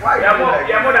 Why your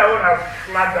mother won't have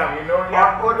flat down, you know?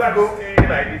 What to go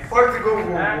like this? What to go?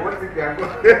 What to go?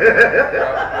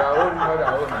 Your own mother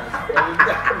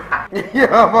has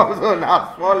Your mom's own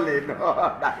has fallen.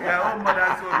 Your own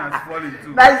mother's own has fallen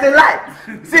too. That is a lie.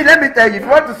 See, let me tell you, if you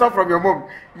want to suck from your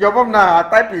mom now, her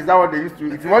type is that what they used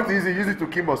to. If you want to use it to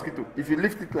kill mosquito. If you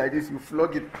lift it like this, you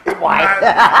flog it. Why?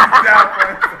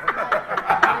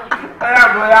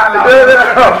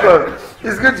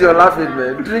 It's good you're laughing,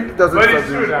 man. Drink doesn't But it's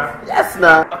true, Yes,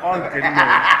 now.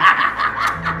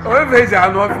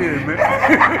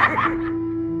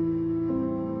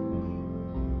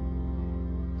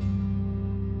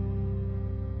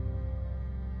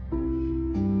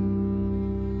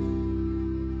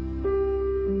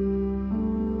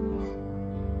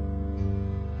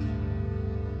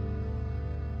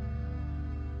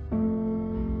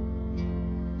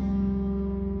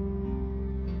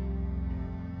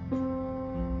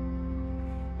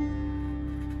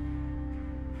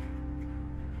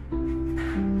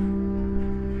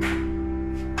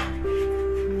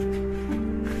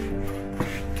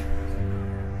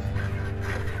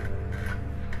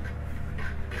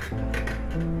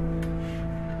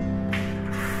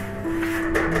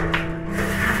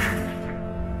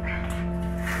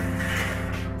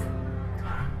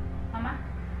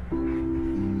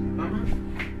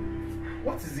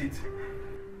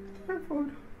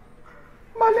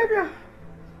 Malaria.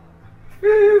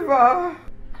 Fever.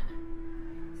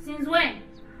 Since when?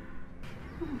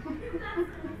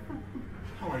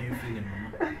 How are you feeling,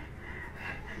 Mama?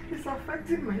 It's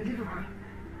affecting my liver.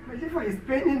 My liver is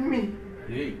paining me.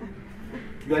 Hey,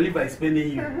 your liver is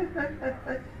paining you.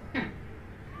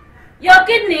 Your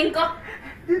kidney, Nko.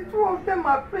 The two of them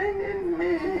are paining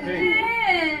me.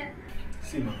 Hey.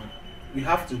 See, Mama, we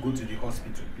have to go to the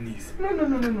hospital, please. No.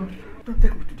 Don't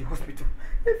take me to the hospital.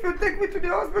 If you take me to the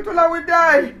hospital, I will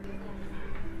die.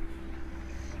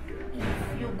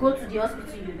 If you go to the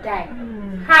hospital, you die.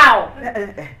 How?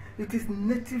 It is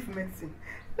native medicine.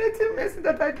 Native medicine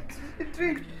that I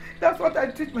drink. That's what I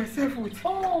treat myself with.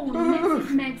 Oh,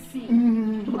 native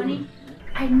medicine. Honey,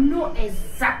 I know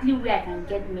exactly where I can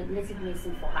get native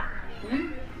medicine for her.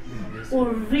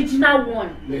 Original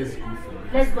one. Let's go for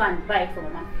it. Let's go and buy it for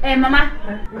Mama. Hey, Mama,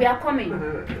 we are coming.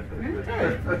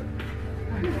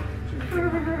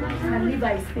 My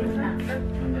liver is paining now.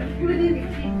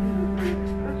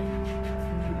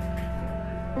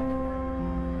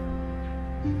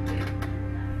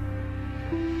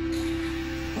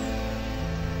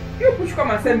 You push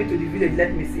come and send me to the village,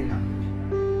 let me see now.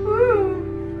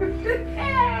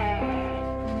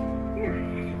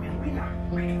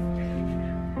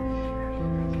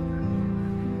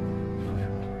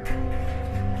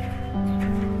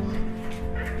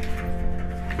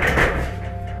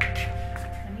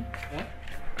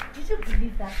 Did you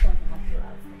believe that son had you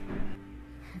out?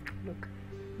 Look,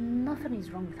 nothing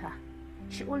is wrong with her.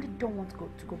 She only don't want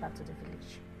to go back to the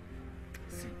village.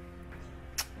 See,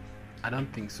 I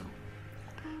don't think so.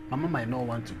 Mama might not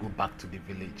want to go back to the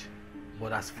village.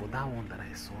 But as for that one that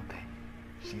I saw there,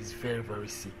 she's very, very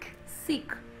sick.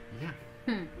 Sick? Yeah.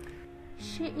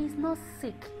 She is not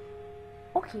sick.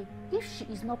 Okay, if she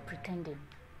is not pretending,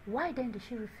 why then did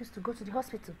she refuse to go to the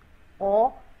hospital?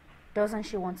 Or doesn't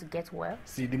she want to get well?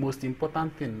 See, the most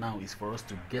important thing now is for us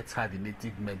to get her the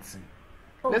native medicine.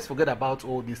 Oh. Let's forget about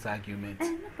all these arguments.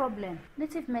 No problem.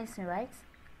 Native medicine, right?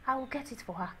 I will get it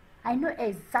for her. I know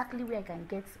exactly where I can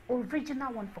get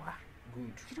original one for her.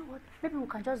 Good. You know what? Maybe we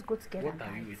can just go together. What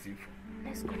are you waiting for?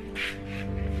 Let's go.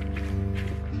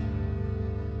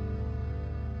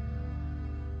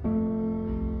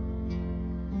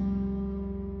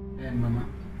 Hey, Mama.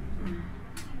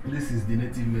 This is the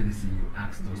native medicine you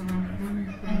asked us to bring for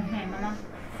you. Hey, Mama.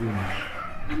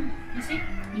 You see,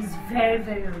 it's very,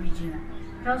 very original.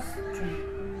 Just drink.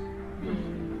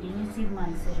 The native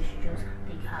man said you should just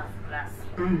take half glass.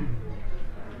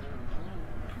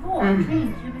 Go on,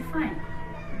 drink. You'll be fine.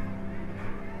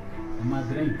 Mama,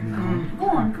 drink now. Go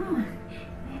on.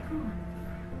 Hey, go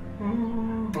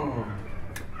on.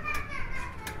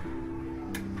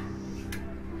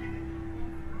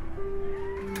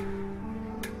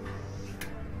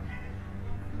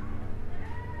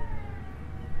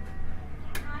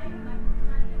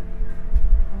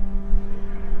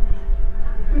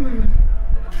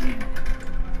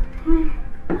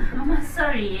 Mama,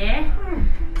 sorry, yeah?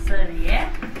 Sorry, yeah?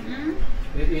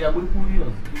 Hey, are we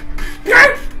curious?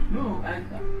 No,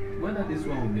 whether this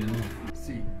one will be enough.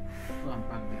 See, go and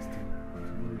pack this thing.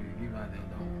 Tomorrow you give her the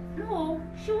other one. No,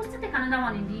 she will still take another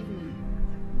one in the evening.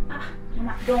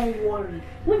 Mama, don't worry.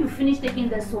 When you finish taking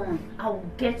this one, I will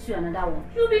get you another one.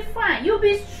 You'll be fine. You'll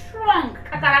be strong.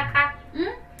 Kakaraka.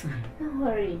 Don't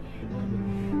worry.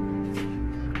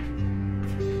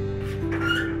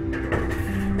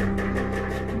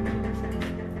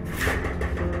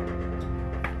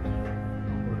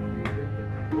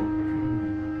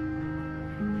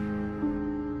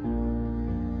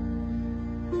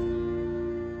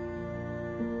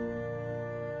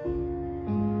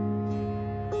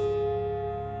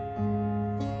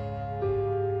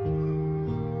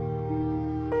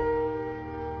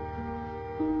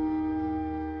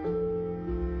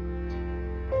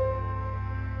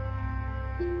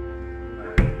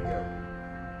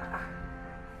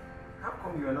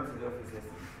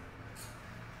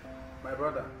 My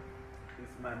brother,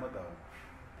 it's my mother.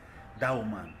 That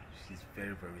woman, she's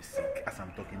very, very sick as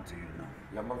I'm talking to you now.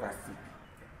 Your mother's sick.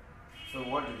 So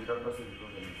what did the doctor say before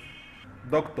the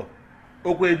Doctor,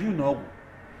 Okweju no.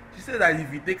 She said that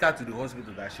if you take her to the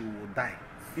hospital that she will die.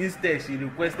 Instead, she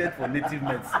requested for native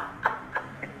medicine.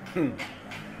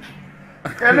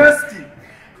 Kenosky.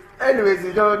 Anyways,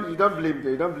 you don't blame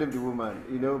the woman.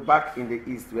 You know, back in the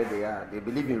East where they are, they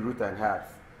believe in root and herbs.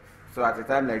 So at a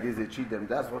time like this, they treat them.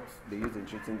 That's what they use in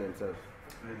treating themselves.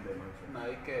 How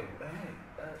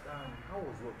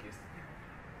was work yesterday?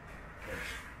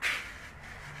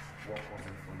 Work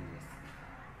wasn't funny yesterday.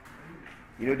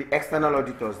 You know, the external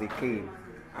auditors, they came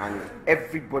and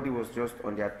everybody was just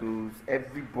on their toes.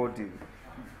 Everybody.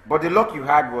 But the luck you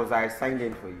had was I signed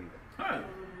in for you.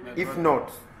 If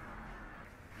not,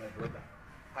 my brother,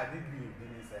 I didn't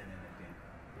sign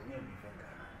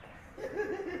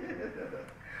anything.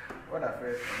 What a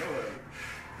first. No worry.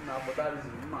 No, but that is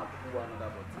not another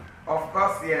button. Of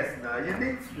course, yes. Now you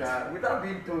need to, without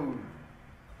being told.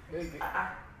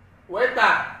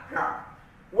 Waiter!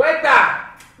 Waiter!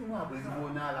 Where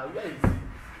is he?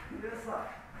 Yes, sir.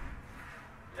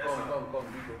 Come,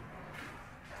 Bigo.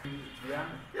 Yeah?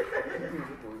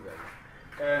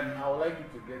 I would like you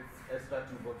to get extra 2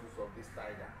 bottles of this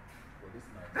tiger for this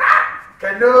night.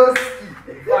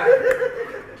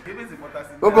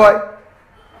 Oh boy,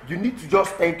 you need to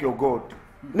just thank your God.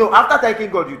 No, after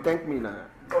thanking God, you thank me now.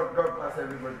 God bless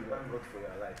everybody. Thank God for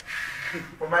your life.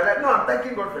 For my life? No, I'm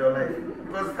thanking God for your life.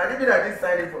 Because I didn't I didn't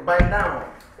sign it for by now.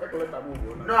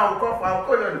 No, I'll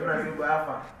call you on the phone and say, go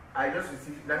Alpha. I just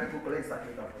received. Let me go collect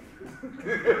something for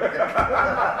you.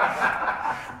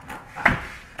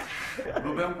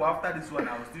 Ruben, after this one, I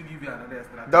will still give you another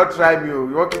extra. Don't try me.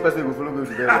 You want to person will follow me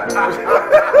together.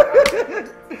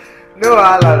 No,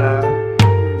 Allah.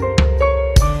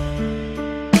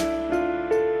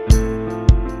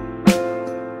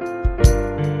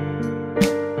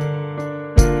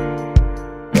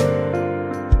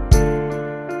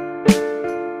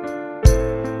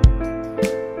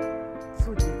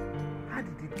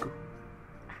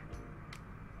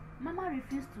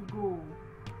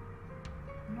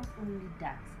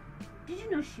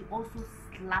 She also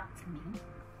slapped me.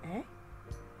 Eh?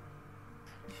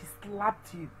 She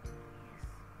slapped you?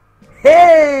 Yes.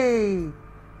 Hey!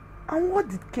 And what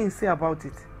did King say about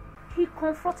it? He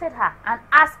confronted her and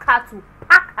asked her to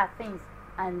pack her things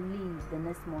and leave the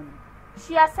next morning.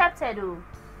 She accepted, oh.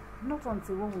 Not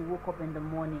until when we woke up in the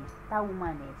morning. That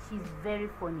woman, she's very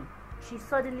funny. She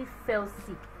suddenly fell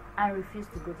sick and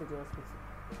refused to go to the hospital.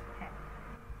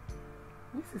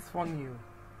 This is funny, oh.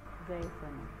 Very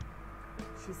funny.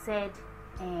 She said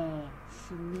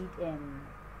she need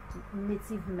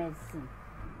native medicine.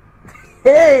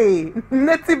 Hey,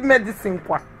 native medicine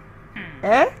what?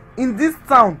 Eh? In this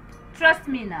town? Trust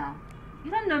me now.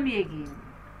 You don't know me again.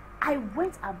 I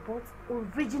went and bought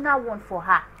original one for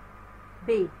her.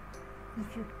 Babe,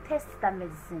 if you test that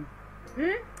medicine,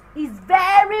 it's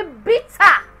very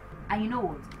bitter. And you know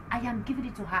what? I am giving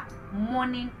it to her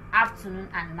morning, afternoon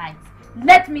and night.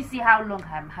 Let me see how long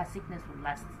her sickness will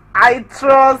last. I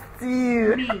trust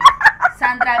you. Me,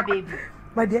 Sandra baby.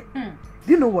 My dear, do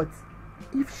you know what?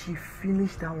 If she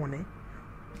finish that one,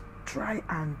 try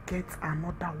and get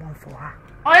another one for her.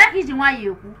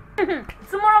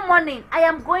 Tomorrow morning, I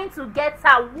am going to get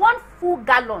her 1 full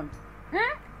gallon.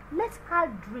 Let her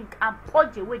drink and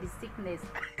purge away the sickness.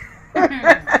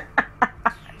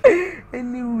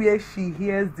 Anywhere she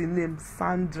hears the name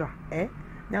Sandra,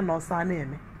 you know her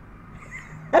name.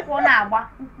 I'm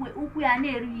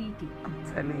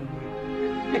telling you.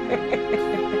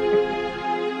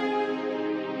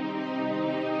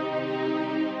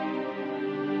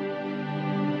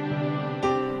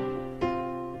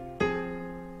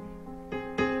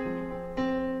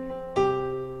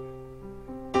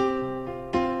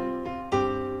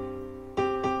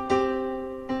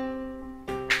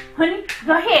 Honey,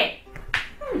 go ahead.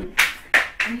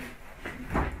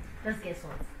 Let's guess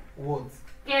what? What?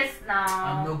 Guess now.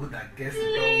 I'm not good at guessing.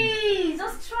 Please,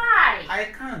 just try. I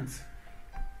can't.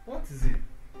 What is it?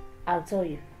 I'll tell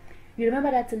you. You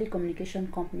remember that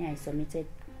telecommunication company I submitted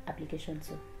application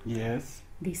to? Yes.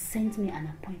 They sent me an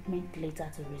appointment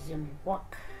letter to resume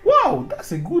work. Wow,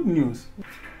 that's a good news.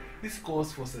 This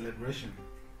calls for celebration.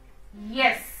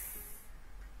 Yes.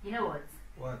 You know what?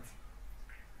 What?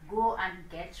 Go and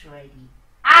get ready.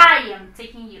 I am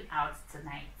taking you out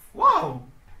tonight. Wow.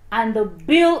 And the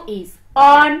bill is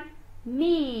on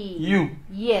me. You?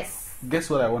 Yes. Guess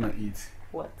what I want to eat?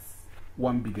 What?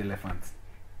 1 big elephant.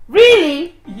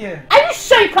 Really? Yeah. Are you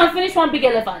sure you can finish 1 big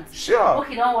elephant? Sure.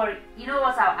 Okay, don't worry. You know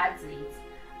what I'll add to it?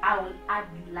 I will add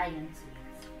lion to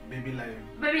it. Baby lion.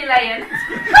 Baby lion.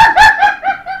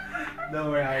 Don't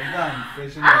worry, I'll go and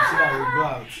freshen up so that we'll go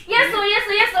out. Yes, sir, yes,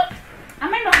 sir, yes, sir.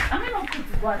 Am I not good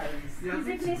to go out like this? Is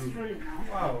it place rolling now?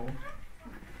 Wow.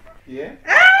 Yeah?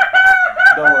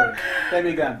 Don't worry. Let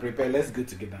me go and prepare. Let's go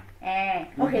together. Okay,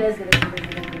 let's go.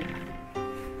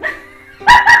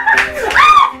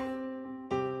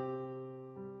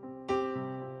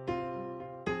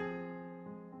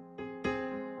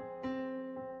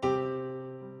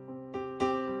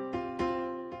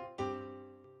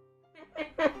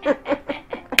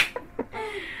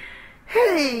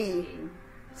 Hey!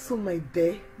 So my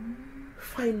dear,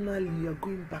 finally you are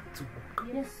going back to work.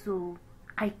 Yes, so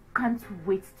I can't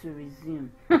wait to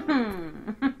resume.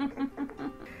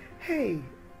 Hey,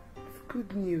 it's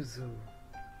good news.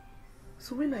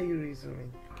 So when are you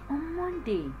resuming? On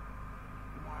Monday.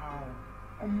 Wow,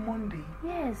 on Monday?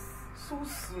 Yes. So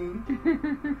soon?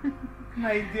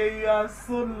 My dear, you are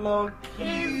so lucky.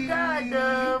 Please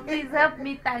God, please help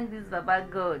me thank this Baba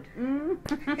God.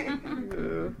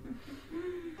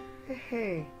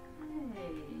 Hey.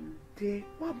 Dear,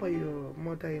 what about your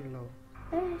mother-in-law?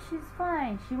 She's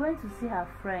fine. She went to see her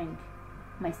friend,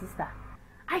 my sister.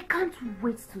 I can't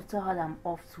wait to tell her I'm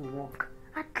off to work.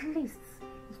 At least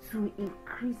it will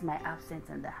increase my absence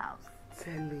in the house.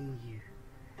 Telling you,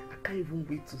 I can't even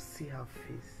wait to see her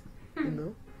face. You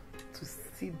know, to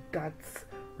see that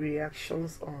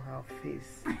reactions on her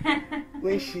face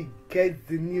when she gets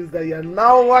the news that you're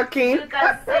now working. You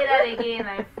can say that again,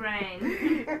 my friend.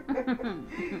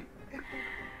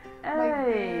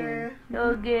 Hey,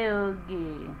 okay.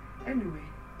 Anyway,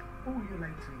 what would you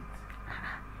like to eat?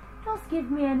 Just give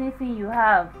me anything you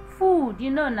have. Food, you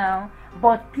know now.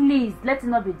 But please, let it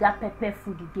not be that pepper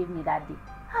food you gave me that day.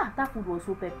 That food was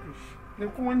so pepperish.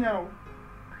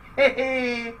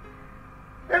 Hey,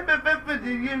 pepper food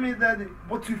you gave me that day.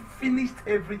 But you finished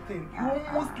everything. You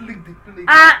almost licked the plate.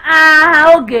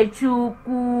 Okay,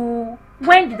 Chuku.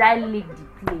 When did I lick the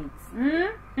plate?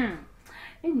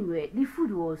 Anyway, the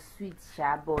food was sweet,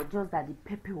 but just that the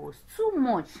pepper was too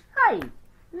much. Hi.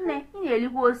 You know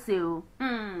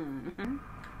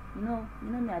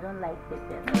me, I don't like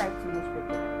pepper. I don't like too much pepper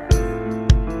like that.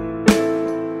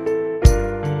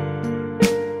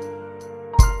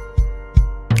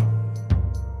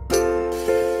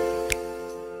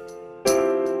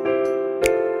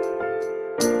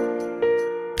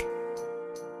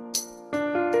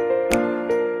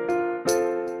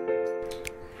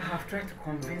 Tried to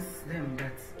convince them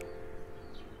that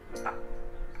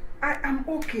I am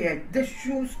okay. They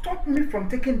should stop me from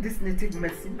taking this native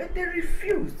medicine, but they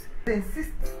refuse. They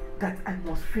insist that I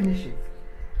must finish it,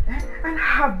 and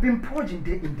have been purging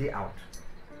day in, day out.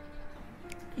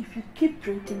 If you keep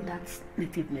drinking that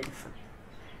native medicine,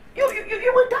 you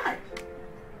will die.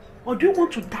 Or do you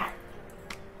want to die?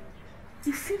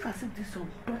 It seems as if this your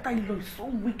daughter-in-law is so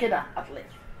wicked and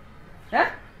heartless.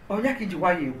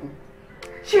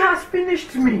 She has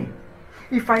finished me.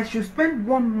 If I should spend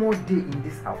one more day in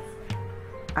this house,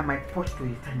 I might purge to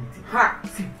eternity.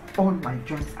 See, all my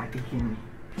joints are aching me.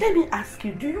 Let me ask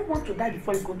you, do you want to die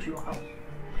before you go to your house?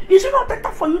 Is it not better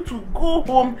for you to go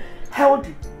home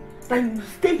healthy than you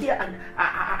stay here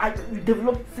and you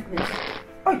develop sickness?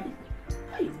 It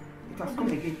has come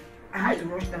again. I need to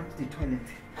rush down to the toilet.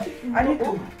 I need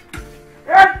to.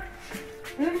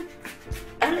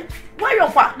 Why your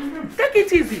far? Take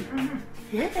it easy.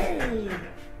 Yay.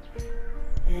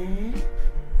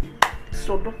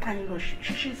 So daughter-in-law,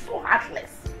 she's so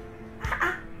heartless.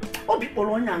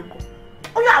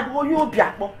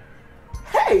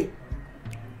 Hey.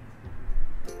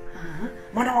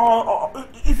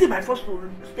 Is it my first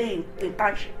to stay in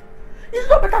township? It's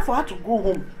not better for her to go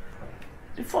home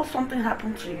before something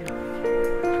happens to you.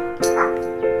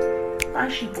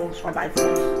 Township won't survive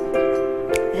first.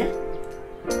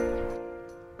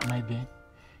 My dear,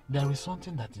 there is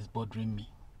something that is bothering me.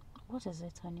 What is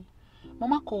it, honey?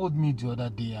 Mama called me the other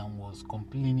day and was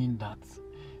complaining that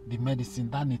the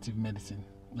medicine, that native medicine,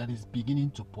 that is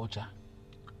beginning to purge her.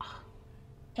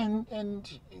 And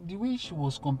the way she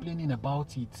was complaining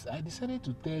about it, I decided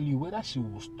to tell you whether she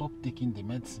will stop taking the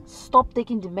medicine. Stop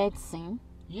taking the medicine?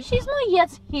 Yeah. She's not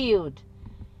yet healed.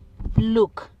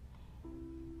 Look,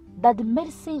 that the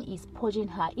medicine is purging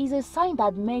her is a sign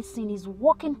that medicine is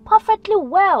working perfectly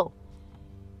well.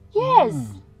 Yes,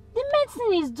 the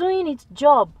medicine is doing its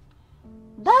job.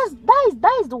 That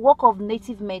is the work of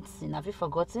native medicine. Have you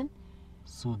forgotten?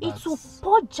 So it will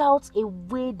purge out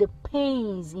away the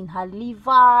pains in her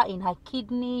liver, in her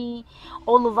kidney,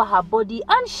 all over her body,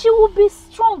 and she will be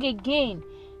strong again.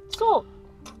 So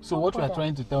what you are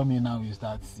trying to tell me now is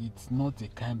that it's not a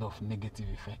kind of negative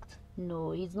effect?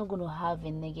 No, it's not going to have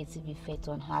a negative effect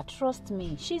on her. Trust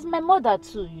me. She's my mother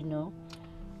too, you know.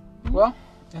 Well,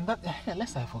 and that,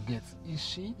 lest I forget, is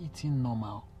she eating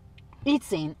normal?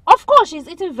 Eating? Of course, she's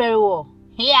eating very well.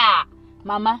 Yeah,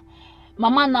 Mama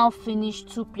now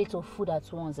finished 2 plates of food at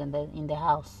once in the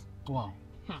house. Wow.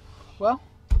 Well,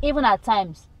 even at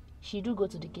times, she do go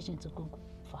to the kitchen to cook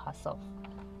for herself.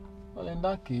 Well, in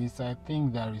that case, I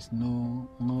think there is no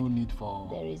need for...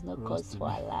 There is no cause for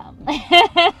alarm.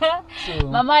 So,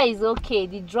 Mama is okay.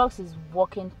 The drugs is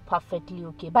working perfectly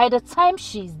okay. By the time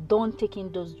she's done taking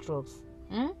those drugs,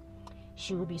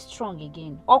 she will be strong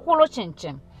again. Okolo chin.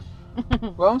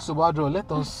 Well, Subadro, let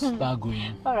us start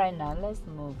going. Alright now, let's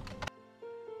move.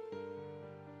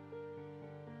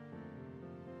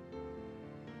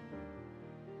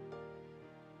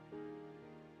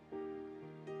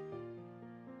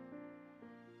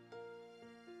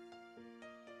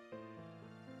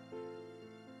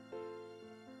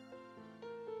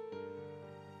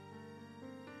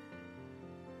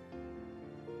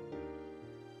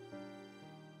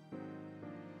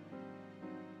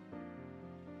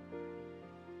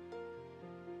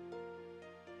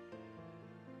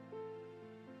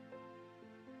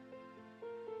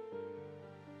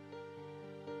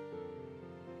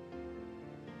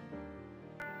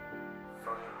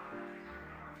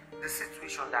 the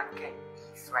situation that Ken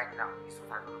is right now is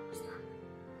what I don't understand.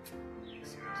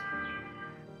 Seriously.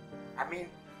 I mean,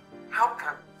 how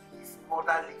can his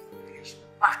mother leave the village,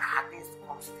 pack her things to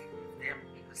come stay with them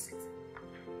in the city?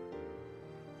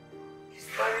 His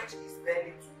marriage is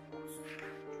barely 2 months,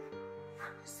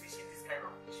 and he's facing this kind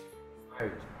of issue with his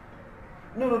marriage.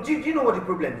 No, do you know what the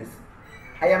problem is?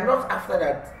 I am not after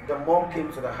that the mom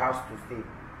came to the house to stay.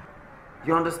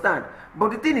 You understand?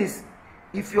 But the thing is,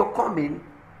 if you're coming,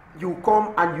 you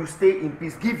come and you stay in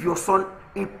peace. Give your son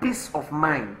a peace of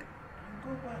mind.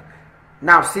 Go back.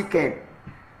 Now see Ken.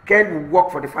 Ken will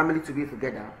work for the family to be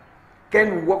together.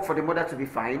 Ken will work for the mother to be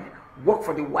fine. Work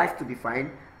for the wife to be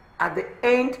fine. At the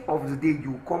end of the day,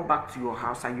 you come back to your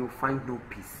house and you'll find no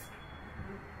peace.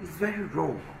 It's very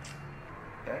wrong.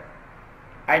 Okay?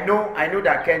 I know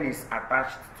that Ken is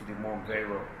attached to the mom very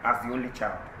well, as the only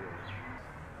child.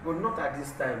 But not at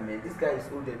this time, man. This guy is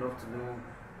old enough to know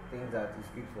things that is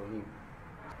good for him.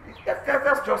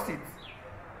 That's just it.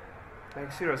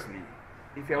 Like seriously,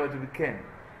 if I were to be Ken,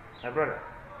 my brother,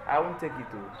 I won't take it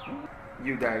to.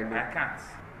 You die, man. I can't.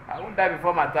 I won't die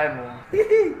before my time.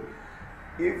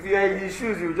 If you're in his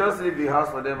shoes, you just leave the house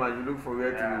for them and you look for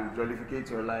where to jollificate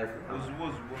your life.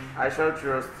 I shall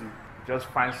trust you. Just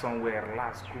find somewhere,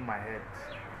 relax, cool my head.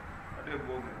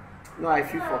 No, I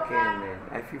feel for Ken, man.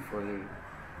 I feel for him.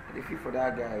 I feel for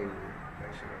that guy.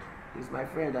 He's my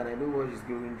friend and I know what he's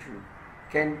going through.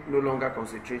 Ken no longer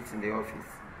concentrates in the office.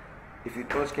 If you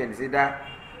touch Ken, say that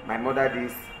my mother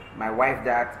this, my wife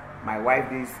that, my wife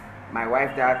this, my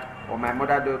wife that, or my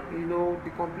mother that. You know, the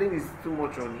complaint is too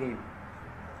much on him.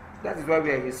 That is why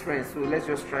we are his friends. So let's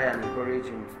just try and encourage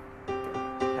him.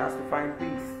 He has to find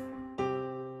peace.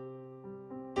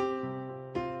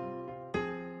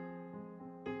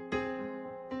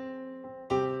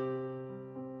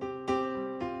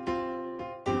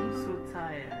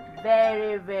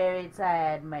 Very, very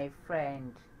tired, my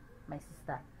friend. My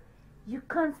sister, you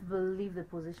can't believe the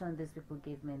position these people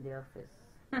gave me in the office.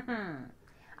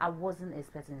 I wasn't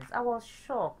expecting this. I was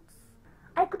shocked.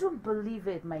 I couldn't believe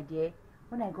it, my dear.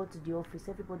 When I got to the office,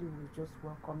 everybody was just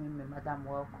welcoming me. Madam,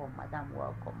 welcome. Madam,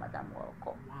 welcome. Madam,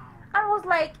 welcome. Wow. I was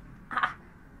like,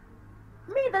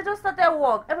 me that just started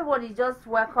work. Everybody just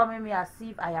welcoming me as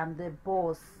if I am the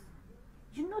boss.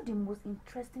 You know the most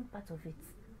interesting part of it?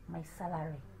 My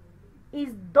salary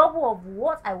is double of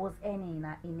what I was earning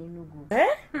in Enugu.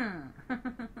 Eh?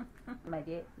 My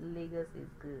dear, Lagos is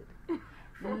good.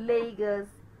 Lagos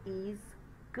is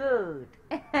good.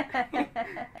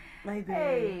 My dear,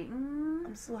 hey,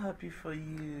 I'm so happy for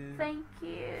you. Thank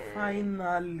you.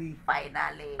 Finally.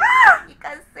 You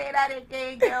can say that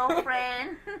again,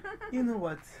 girlfriend. You know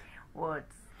what? What?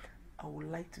 I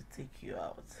would like to take you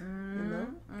out. You know?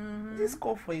 This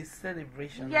call for a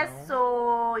celebration. Yes, now.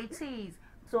 so it is.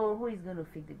 So who is going to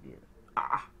feed the bill?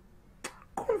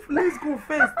 Let's go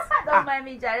first. Don't mind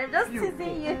me, Jared. I'm just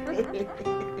teasing you.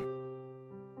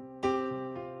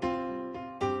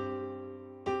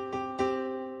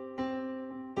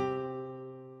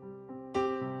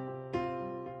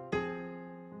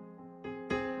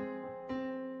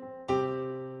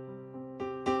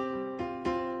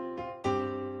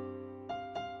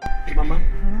 Mama,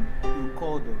 you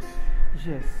called us.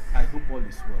 Yes. I hope all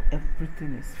is well.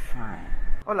 Everything is fine.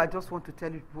 All I just want to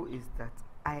tell you is that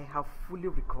I have fully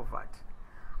recovered.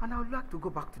 And I would like to go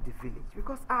back to the village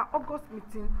because our August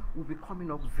meeting will be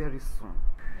coming up very soon.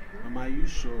 Mama, are you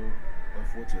sure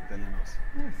of what you're telling us?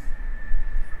 Yes.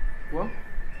 Well,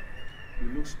 you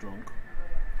look strong,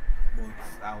 but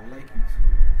I would like you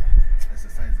to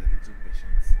exercise a little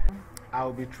patience. I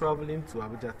will be traveling to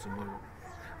Abuja tomorrow,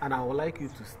 and I would like you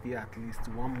to stay at least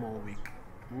 1 more week.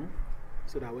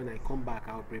 So that when I come back,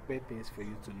 I'll prepare things for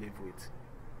you to live with.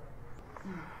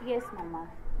 Yes, Mama.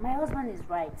 My husband is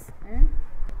right.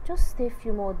 Just stay a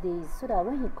few more days so that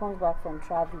when he comes back from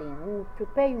traveling, we'll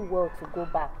prepare you well to go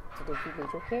back to the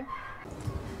village, okay? I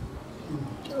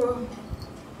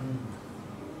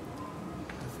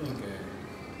think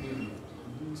maybe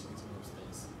I'm doing something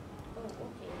upstairs. Oh,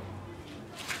 okay.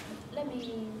 Let me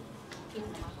keep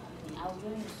my company. I'll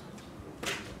join you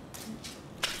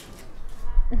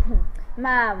soon.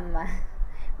 Mama,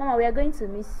 we are going to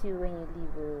miss you when you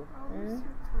leave. I'll miss you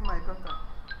too, my daughter.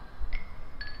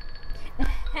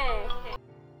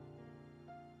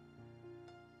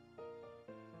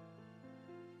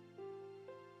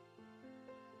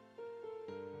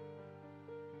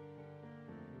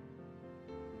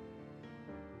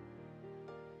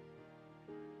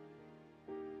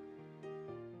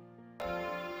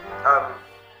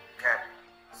 Ken,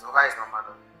 so how is Mama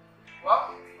doing? Well,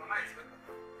 Mama is better.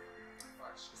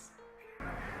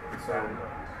 So,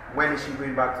 when is she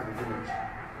going back to the village?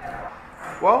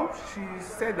 Well, she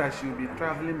said that she'll be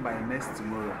traveling by next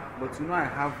tomorrow. But you know, I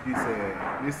have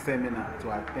this seminar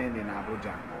to attend in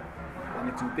Abuja, and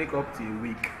it will take up to a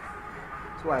week.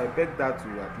 So I beg that to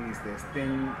at least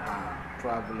extend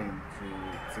traveling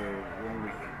till 1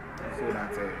 week, so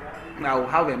that I will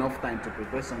have enough time to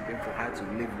prepare something for her to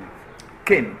live with.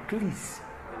 Ken, please,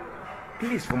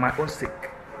 for my own sake,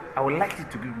 I would like you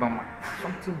to give Mama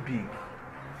something big.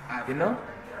 You know?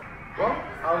 Well,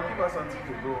 I'll give her something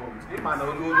to go home. If man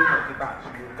will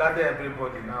gather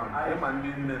everybody now.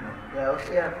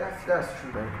 Yeah, that's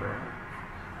true.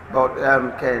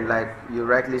 But Ken, like you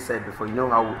rightly said before, you know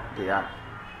how they are.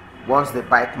 Once the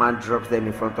bike man drops them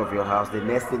in front of your house, the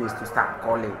next thing is to start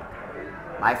calling.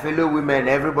 My fellow women,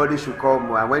 everybody should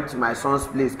come. I went to my son's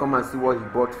place, come and see what he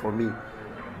bought for me.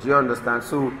 Do you understand?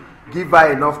 So give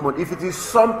her enough money. If it is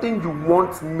something you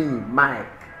want me, Mike,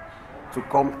 to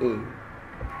come in,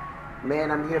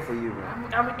 man, I'm here for you,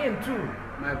 man. I'm in too.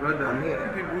 My brother, I'm here.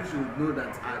 People should know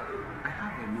that I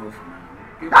have enough,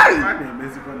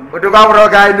 man. What the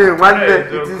guy name? One day,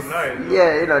 it is,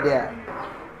 yeah, you know, there.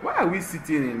 Why are we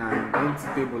sitting in an empty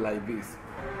table like this?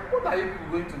 What are you people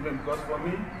going to drink? Because for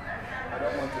me, I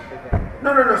don't want to take anything.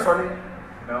 No, sorry.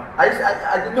 No. Are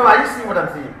you seeing what I'm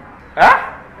saying? Huh?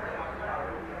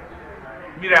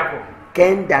 Miracle.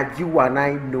 Ken, that you and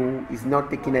I know is not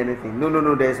taking anything.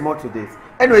 No, there's more to this.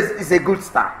 Anyways, it's a good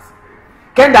start.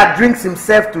 Ken that drinks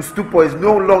himself to stupor is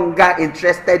no longer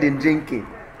interested in drinking.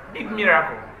 Big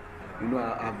miracle. You know,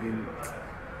 I've been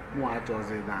more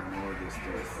chosen than all this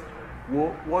stress.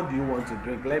 What do you want to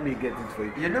drink? Let me get it for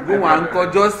you. Go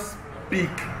uncle, just speak.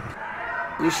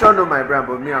 You sure know my brand,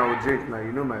 but me, I will drink now.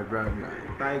 You know my brand now.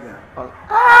 Tiger.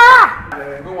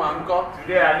 Go uncle.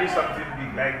 Today I need something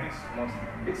big like this.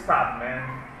 Big start, man.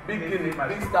 Big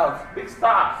start. Big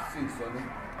start. See, Sonny.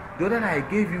 The other night I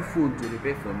gave you phone to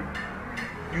repair for me.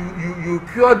 You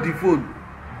cured the phone,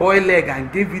 boy leg,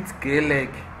 and gave it K leg.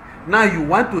 Now you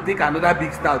want to take another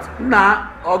big start. Nah,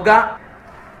 Oga.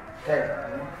 Hey,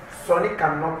 Sonny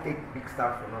cannot take big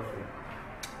start for nothing.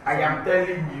 I am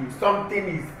telling you, something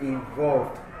is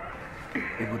involved.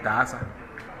 Egutasa.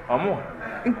 Omo.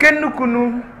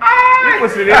 Nkennukunu. You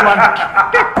was really man.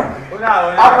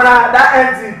 Abra, that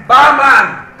ends it. Barman.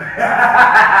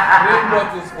 Bring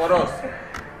bottles for us.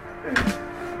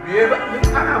 Behave.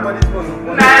 Nah,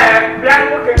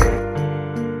 okay.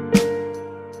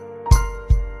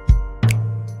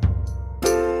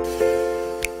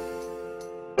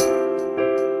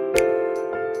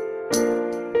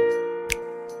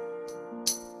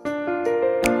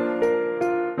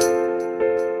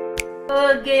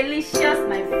 Oh, delicious,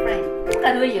 my friend. Look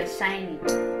at the way you're shining.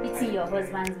 Eating your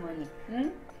husband's money.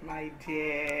 My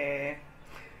dear,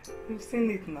 you've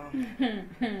seen it now.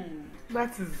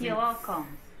 That is You're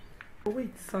welcome.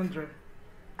 Wait, Sandra,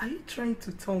 are you trying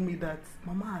to tell me that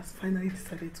Mama has finally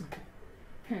decided to go?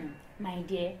 My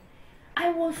dear, I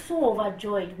was so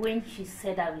overjoyed when she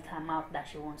said that with her mouth that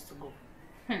she wants to go.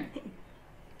 Oh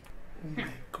my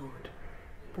God.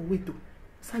 But wait though,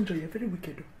 Sandra, you're very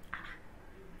wicked though.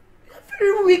 You're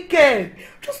very wicked.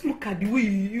 Just look at the way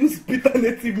you use bitter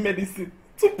native medicine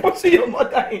to pursue your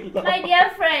mother-in-law. My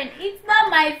dear friend, it's not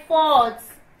my fault.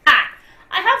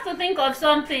 I have to think of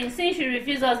something since she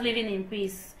refused us living in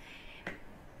peace.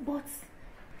 But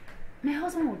my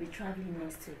husband will be traveling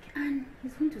next week and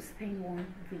he's going to spend 1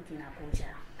 week in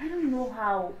Abuja. I don't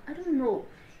know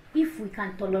if we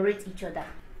can tolerate each other.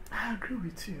 I agree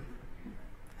with you.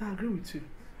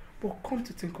 But come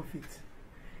to think of it,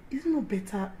 is it not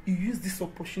better you use this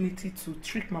opportunity to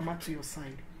trick Mama to your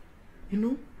side? You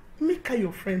know, make her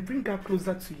your friend, bring her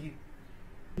closer to you.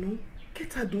 You know,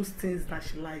 get her those things that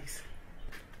she likes.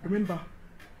 Remember,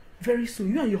 very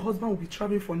soon you and your husband will be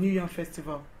traveling for New Year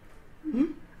Festival.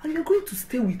 And you're going to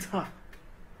stay with her.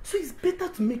 So it's better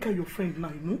to make her your friend now,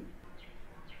 you know?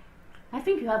 I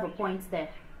think you have a point there.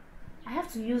 I have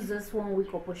to use this 1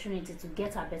 week opportunity to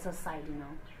get her better side, you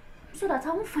know, so that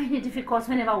I won't find it difficult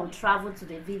whenever we travel to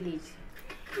the village.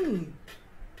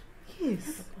 Yes.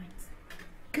 That's the point.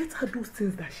 Get her those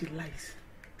things that she likes.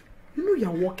 You know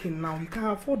you're working now, you can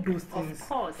afford those things. Of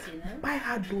course, you know. Buy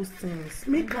her those things,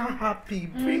 make her happy,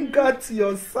 bring her to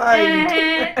your side.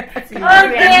 Okay.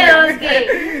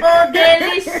 Oh,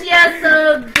 delicious,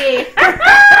 okay.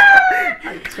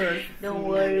 I trust. Don't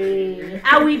worry.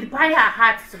 I will buy her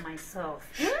heart to myself.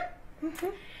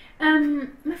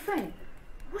 My friend,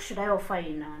 what should I offer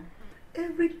you now?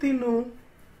 Everything, oh.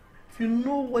 If you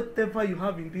know whatever you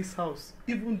have in this house,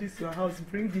 even this your house,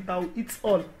 bring it out, it's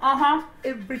all.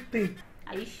 Everything.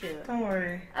 Are you sure? Don't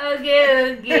worry.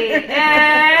 Okay.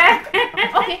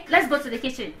 Okay, let's go to the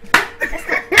kitchen. Let's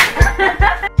go.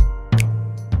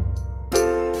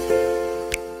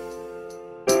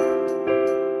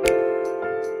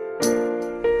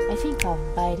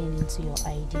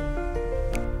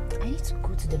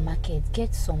 market,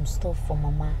 get some stuff for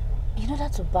Mama in order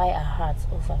to buy her heart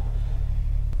over.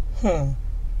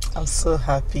 I'm so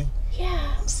happy.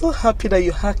 Yeah. I'm so happy that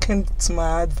you hearkened to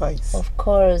my advice. Of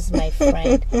course, my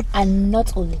friend. And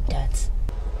not only that,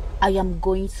 I am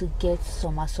going to get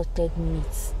some assorted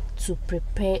meats to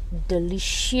prepare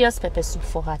delicious pepper soup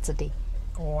for her today.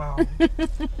 Wow.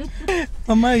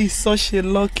 Mama is such a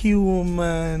lucky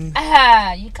woman.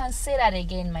 You can say that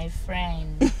again, my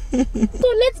friend. So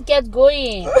let's get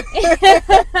going.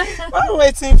 What are you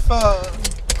waiting for?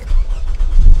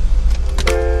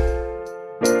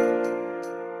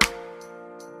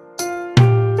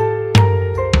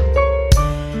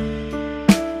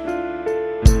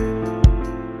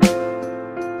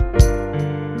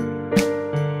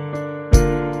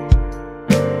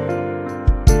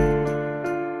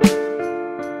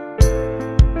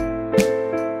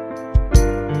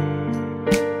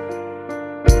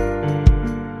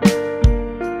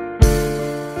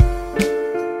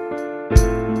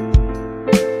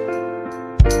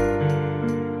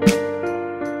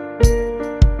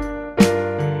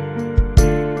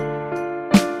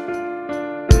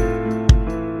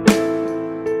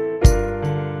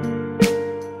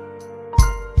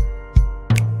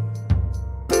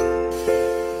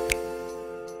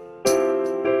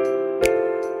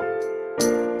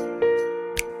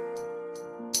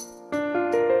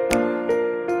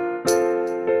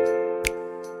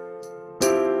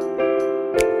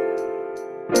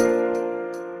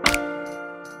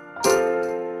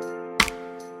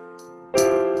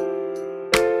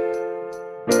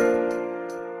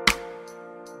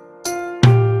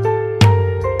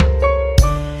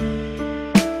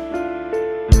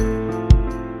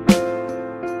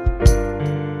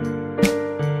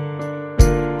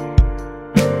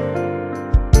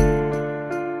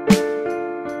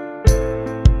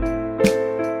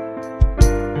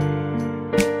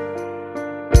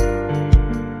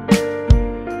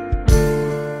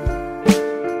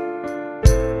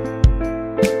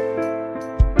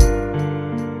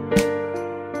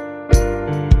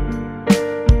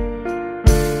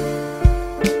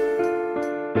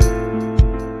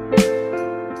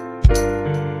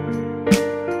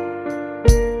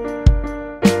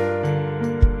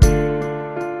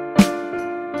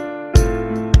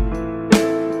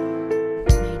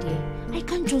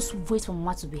 Wait for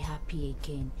Mama to be happy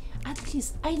again. At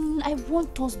least I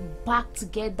want us back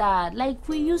together like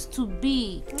we used to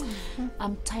be.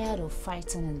 I'm tired of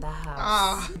fighting in the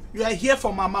house. You are here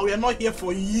for Mama, we are not here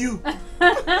for you.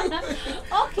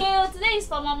 Okay, today is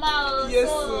for Mama. Yes,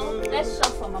 so let's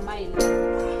shop for Mama.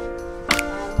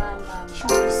 She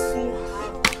was so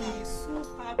happy, so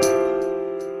happy.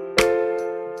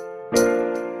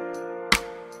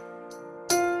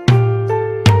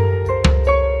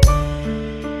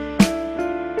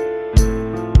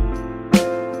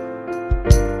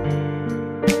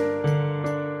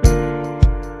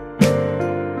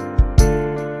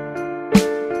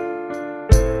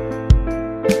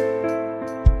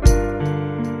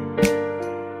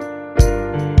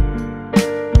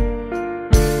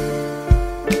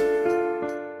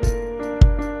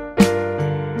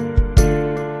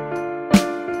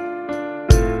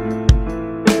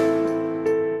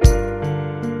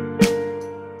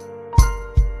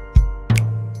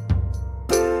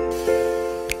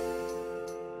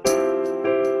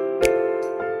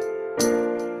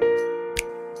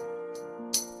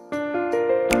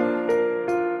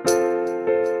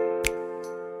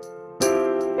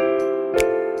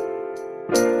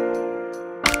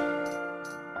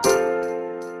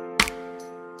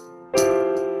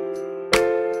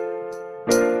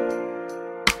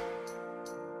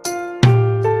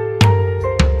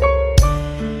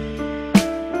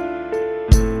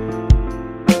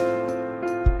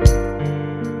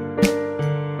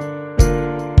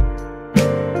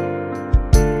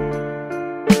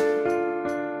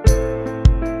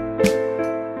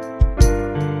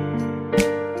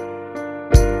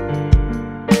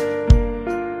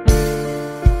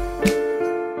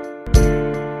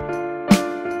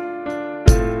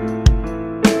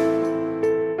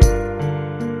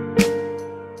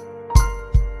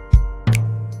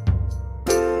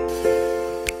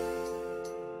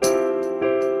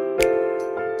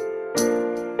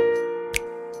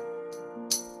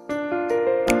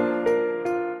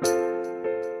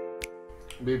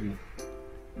 Baby,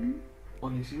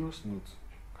 on a serious note,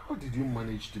 how did you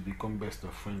manage to become best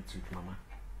of friends with Mama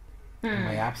in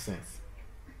my absence?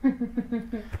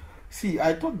 See,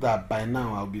 I thought that by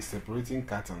now I'll be separating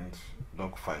cat and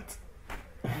dog fight.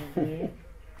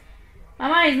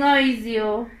 Mama is not easy,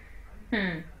 oh.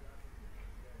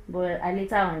 But I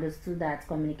later understood that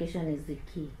communication is the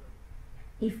key.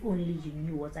 If only you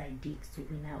knew what I did to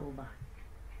win her over.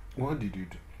 What did you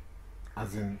do?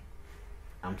 As in,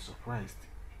 I'm surprised.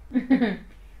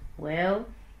 Well,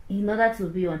 in order to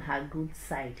be on her good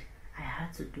side, I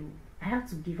had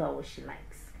to give her what she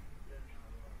likes.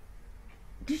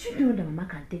 Did you know that Mama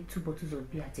can take 2 bottles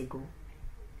of beer at a go?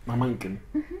 Mama can?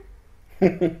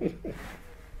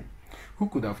 Who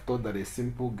could have thought that a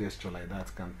simple gesture like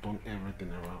that can turn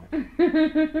everything around?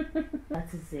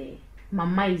 That is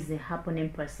Mama is a happening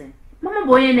person. Mama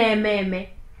boy me.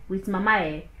 With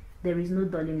Mama, there is no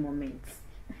dulling moment.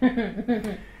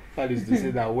 That is to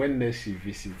say that when next she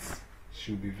visits,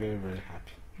 she'll be very, very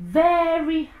happy.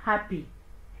 Very happy.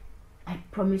 I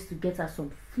promise to get her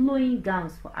some flowing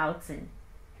gowns for outing.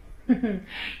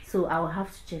 So I will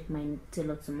have to check my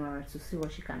tailor tomorrow to see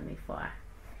what she can make for her.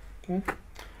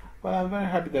 Well, I'm very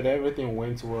happy that everything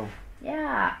went well.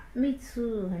 Yeah, me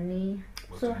too, honey.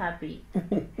 So happy.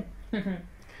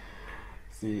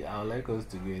 See, I would like us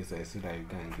to go inside so that you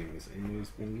can give me some. It's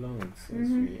been long since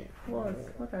we...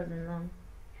 What has been long?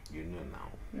 You know now.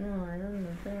 No, I don't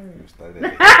know. Tell me. You started.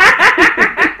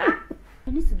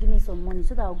 You need to give me some money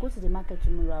so that I'll go to the market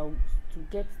tomorrow to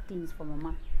get things for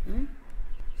Mama.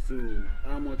 So,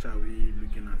 how much are we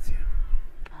looking at here?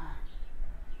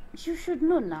 You should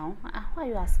know now. Why are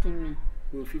you asking me?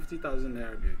 Will 50,000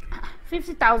 naira be okay?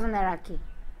 50,000 naira okay.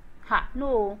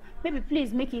 No. Maybe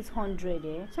please make it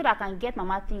 100, so that I can get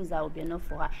Mama things that will be enough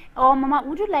for her. Or Mama,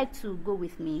 would you like to go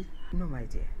with me? No, my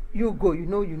dear. You go. You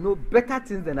know better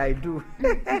things than I do.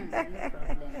 No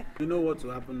problem. You know what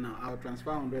will happen now? I'll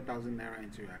transfer 100,000 naira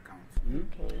into your account.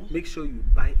 Okay. Make sure you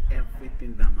buy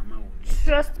everything that Mama will need.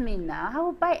 Trust me now. I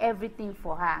will buy everything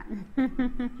for her.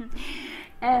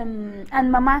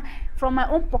 And Mama, from my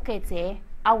own pocket,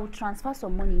 I will transfer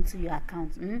some money into your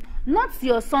account. Not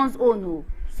your son's own, no.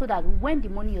 So that when the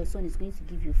money your son is going to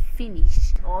give you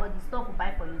finish, or the stuff will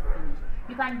buy for you finish,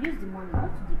 you can use the money, go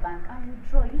to the bank and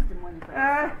withdraw. Use the money for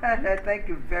yourself. Thank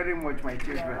you very much, my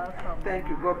children. You're welcome, Thank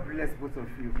you. Mama. God bless both of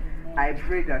you. Amen. I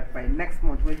pray that by next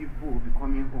month when you both will be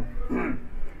coming home,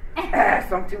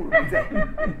 something will be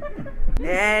there.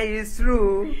 Yeah, it's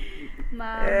true.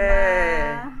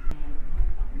 Mama.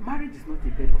 Marriage is not a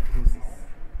bed of roses.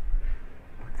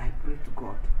 But I pray to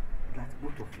God that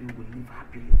both of you will live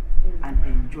happily and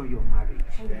enjoy your marriage.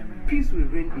 Amen. Peace will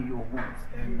reign in your homes.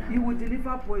 Amen. You will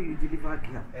deliver boy, you deliver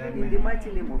girl. Amen. In the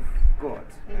mighty name of God.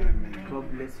 Amen.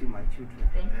 God bless you, my children.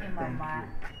 Thank you, Mama.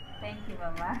 Thank you,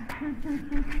 Mama.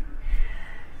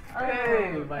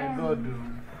 Hey, my God.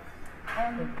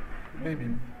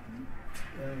 Baby,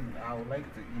 I would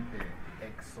like to eat the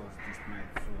egg sauce this night,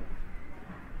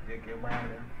 so you can buy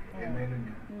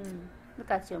them. Look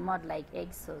at your mouth like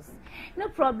egg sauce. No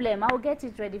problem. I will get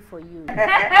it ready for you. you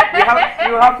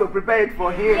have to prepare it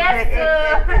for him. Yes,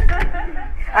 sir.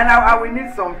 And I will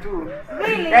need some too.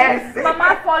 Really? Yes.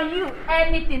 Mama, for you.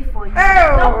 Anything for you.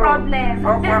 Oh. No problem.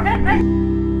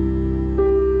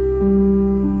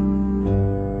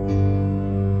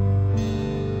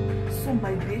 So,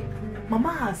 my dear,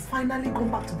 Mama has finally gone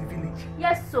back to the village.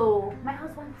 Yes, so my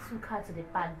husband took her to the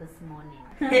park this morning.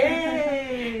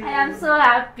 Hey! I am so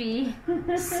happy.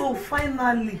 So,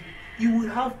 finally, you will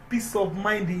have peace of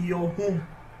mind in your home.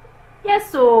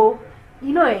 Yes, so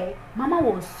you know, Mama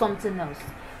was something else.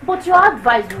 But your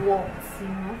advice worked,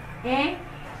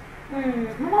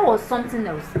 Mama was something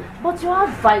else. But your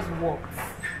advice worked.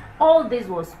 All this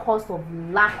was caused of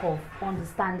lack of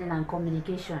understanding and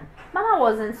communication. Mama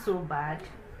wasn't so bad.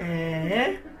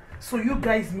 So you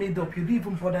guys made up, you didn't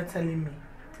even bother telling me.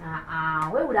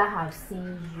 Where would I have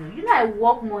seen you? You know I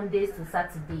work Mondays to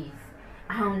Saturdays.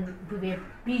 And we were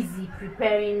busy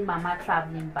preparing Mama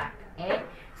traveling back.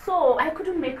 So I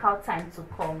couldn't make out time to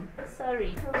come.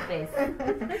 Sorry, no best.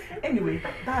 Anyway,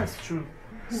 that's true.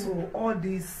 So all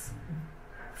these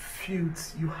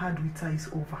feuds you had with her is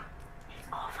over. It's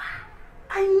over.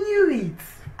 I knew it.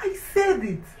 I said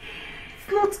it. It's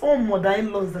not all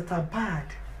mother-in-laws that are bad.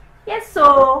 Yes,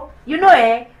 so you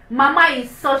know, Mama is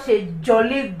such a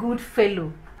jolly good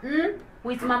fellow.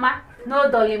 With Mama, no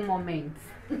dulling moments.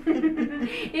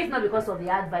 If not because of the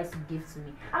advice you gave to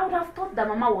me, I would have thought that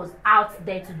Mama was out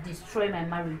there to destroy my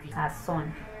marriage with her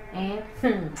son.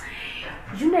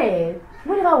 You know,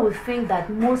 whenever we think that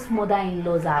most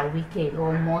mother-in-laws are wicked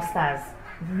or monsters,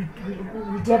 we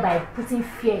thereby putting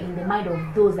fear in the mind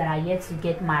of those that are yet to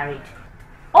get married.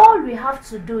 All we have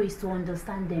to do is to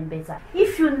understand them better.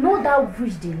 If you know that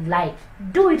which they like,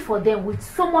 do it for them with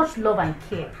so much love and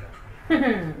care.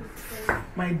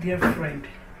 My dear friend,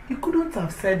 you couldn't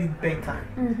have said it better.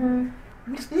 You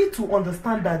need to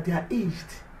understand that they are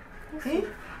aged.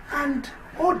 And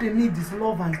all they need is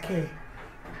love and care.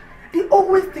 They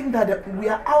always think that we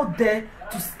are out there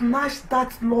to snatch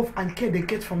that love and care they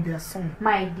get from their son.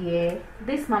 My dear,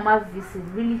 this mama visit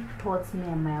really taught me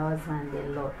and my husband a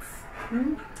lot.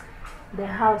 The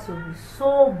house will be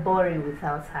so boring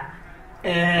without her.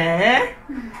 Hey,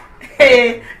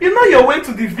 you know your way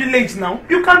to the village now.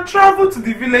 You can travel to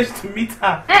the village to meet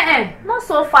her. Not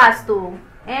so fast though.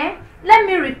 Let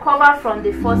me recover from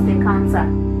the first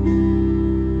encounter.